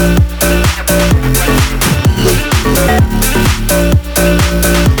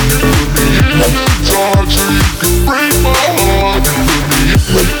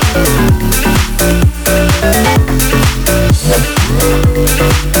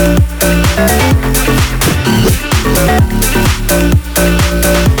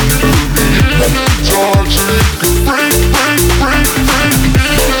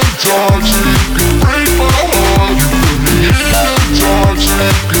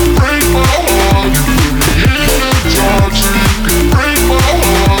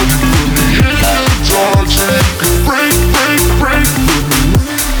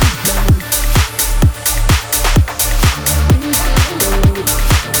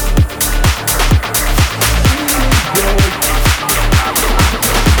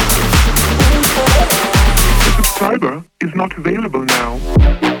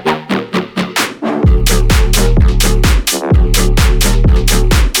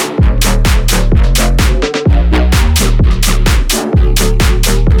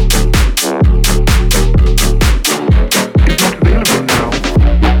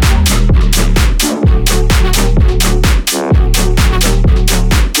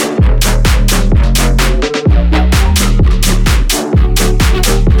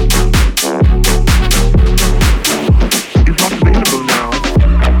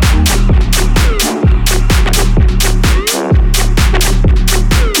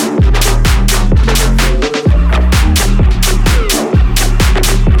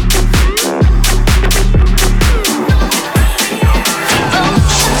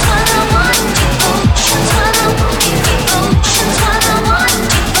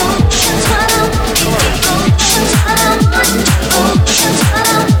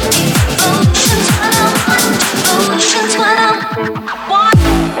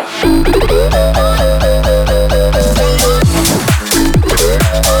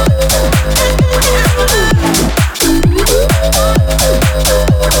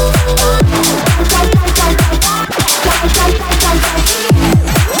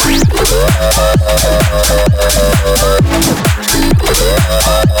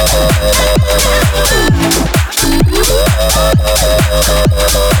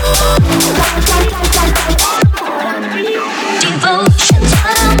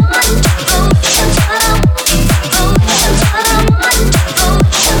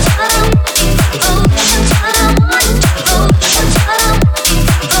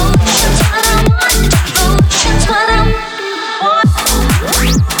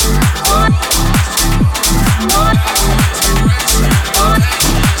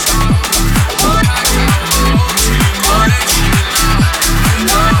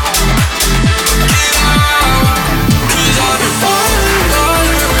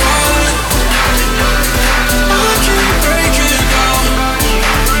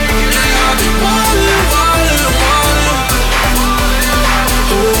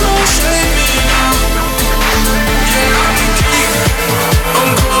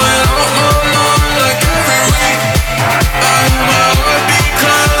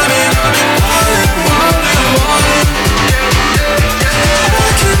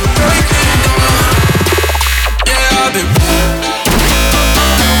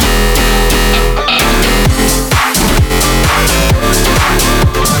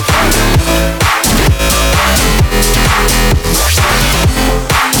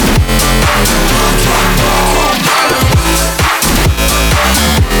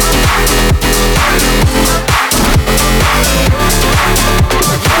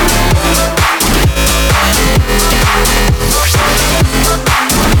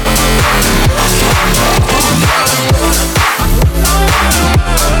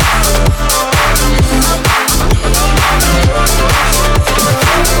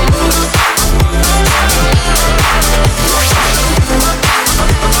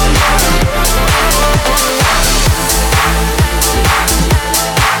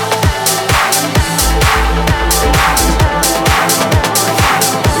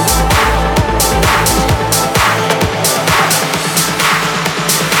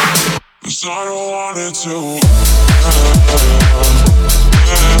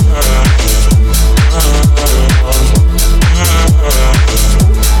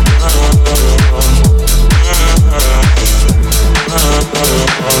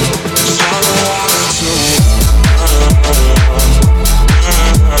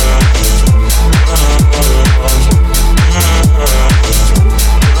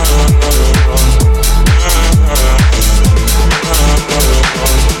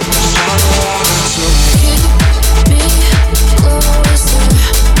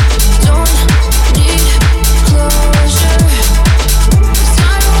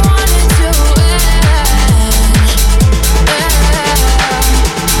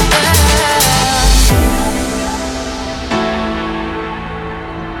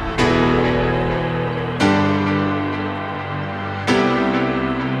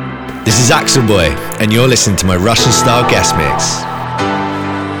 This is AXEL Boy, and you're listening to my Russian style guest mix.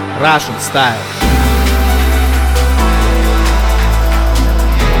 Russian style.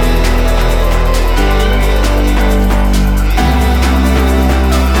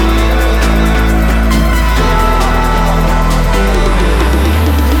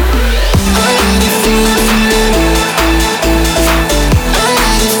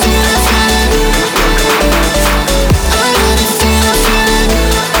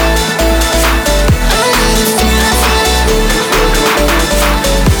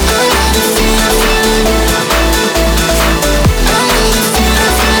 I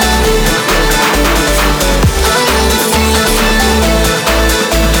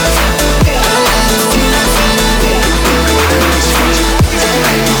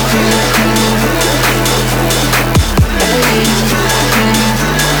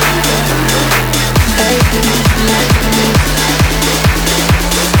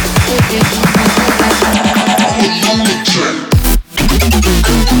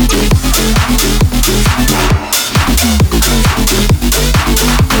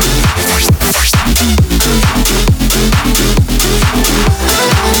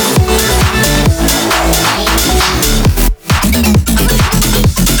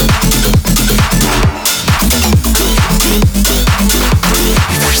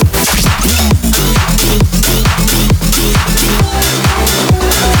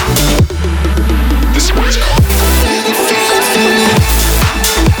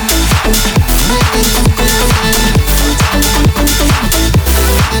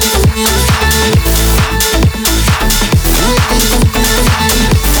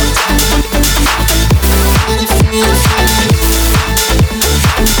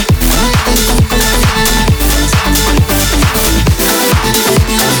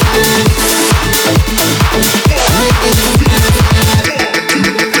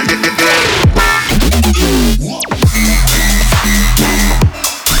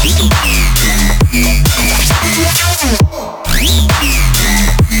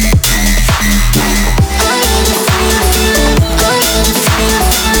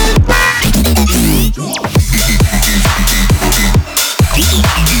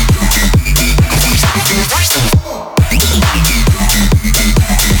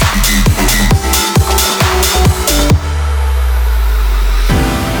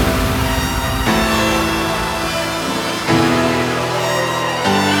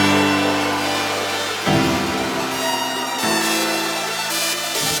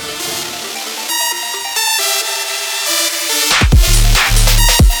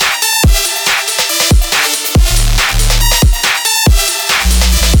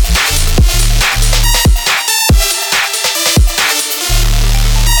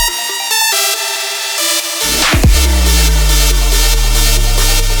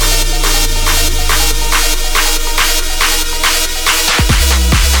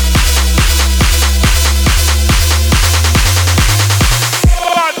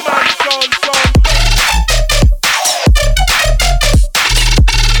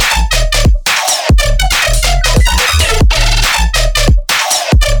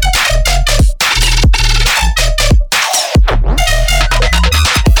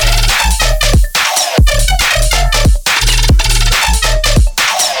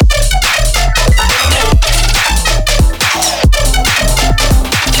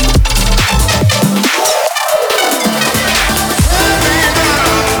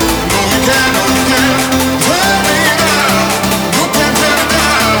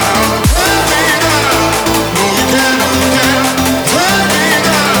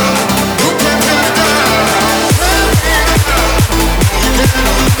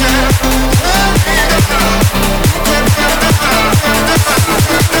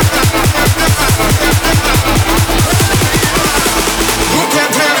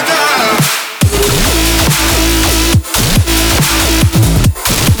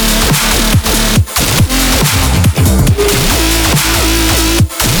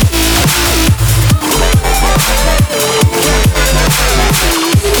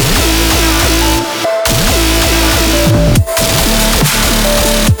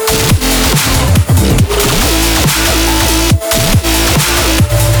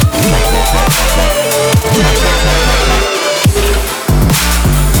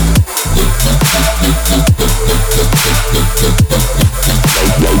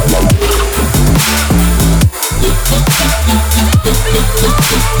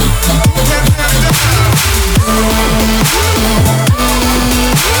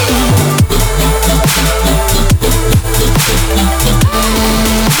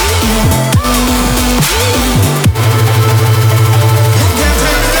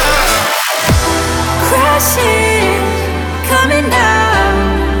Crashing, coming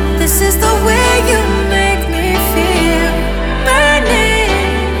down. This is the way you make me feel. Burning,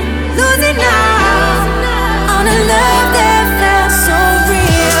 losing out on a love that felt so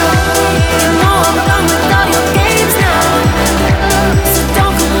real. You know I'm done with all your games now, so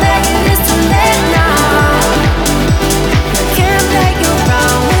don't come back, it's too late now. Can't play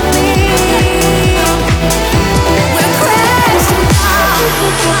around with me. We're crashing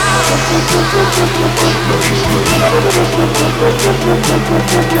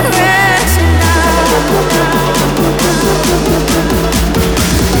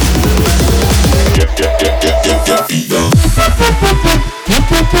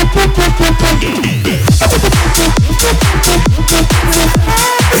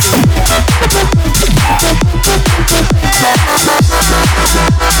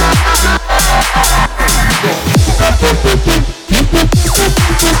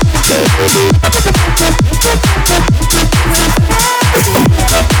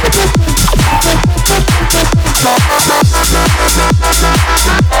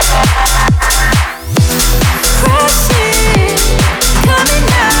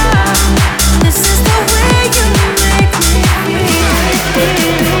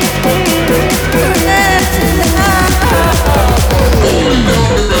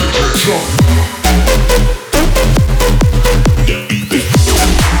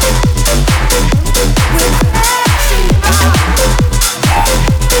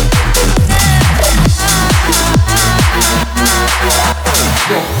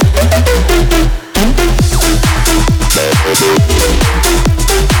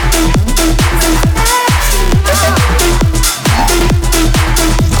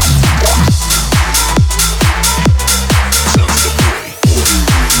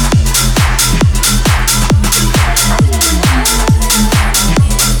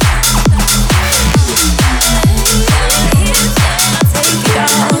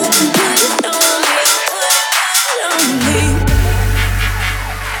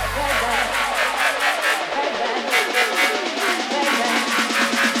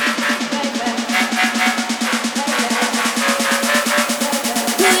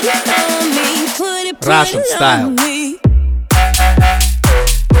Russian style.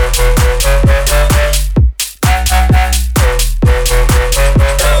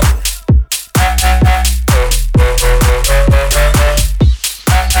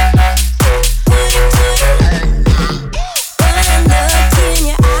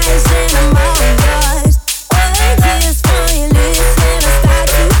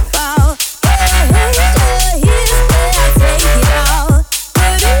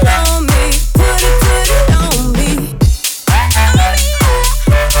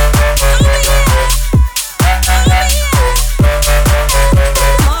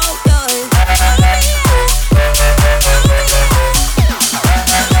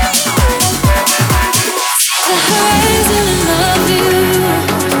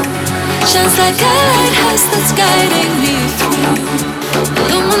 Shines like a lighthouse that's guiding me through.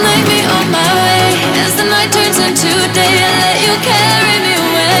 Illuminate me on my way as the night turns into day. I let you carry me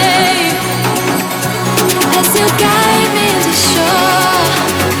away as you guide me to shore.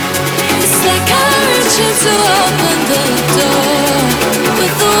 It's like I'm reaching to open the door.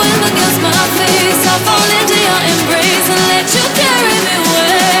 With the wind against my face, I fall into your embrace and let you carry me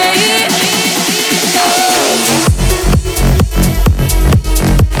away.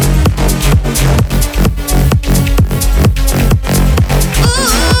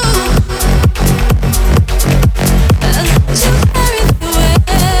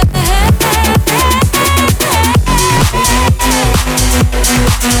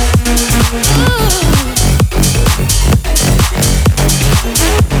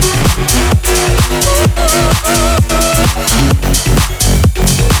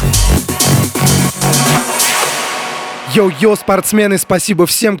 Йо-йо, спортсмены, спасибо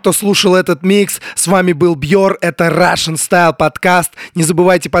всем, кто слушал этот микс. С вами был BYOR, это Russian Style подкаст. Не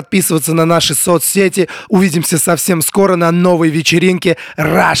забывайте подписываться на наши соцсети. Увидимся совсем скоро на новой вечеринке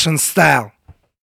Russian Style.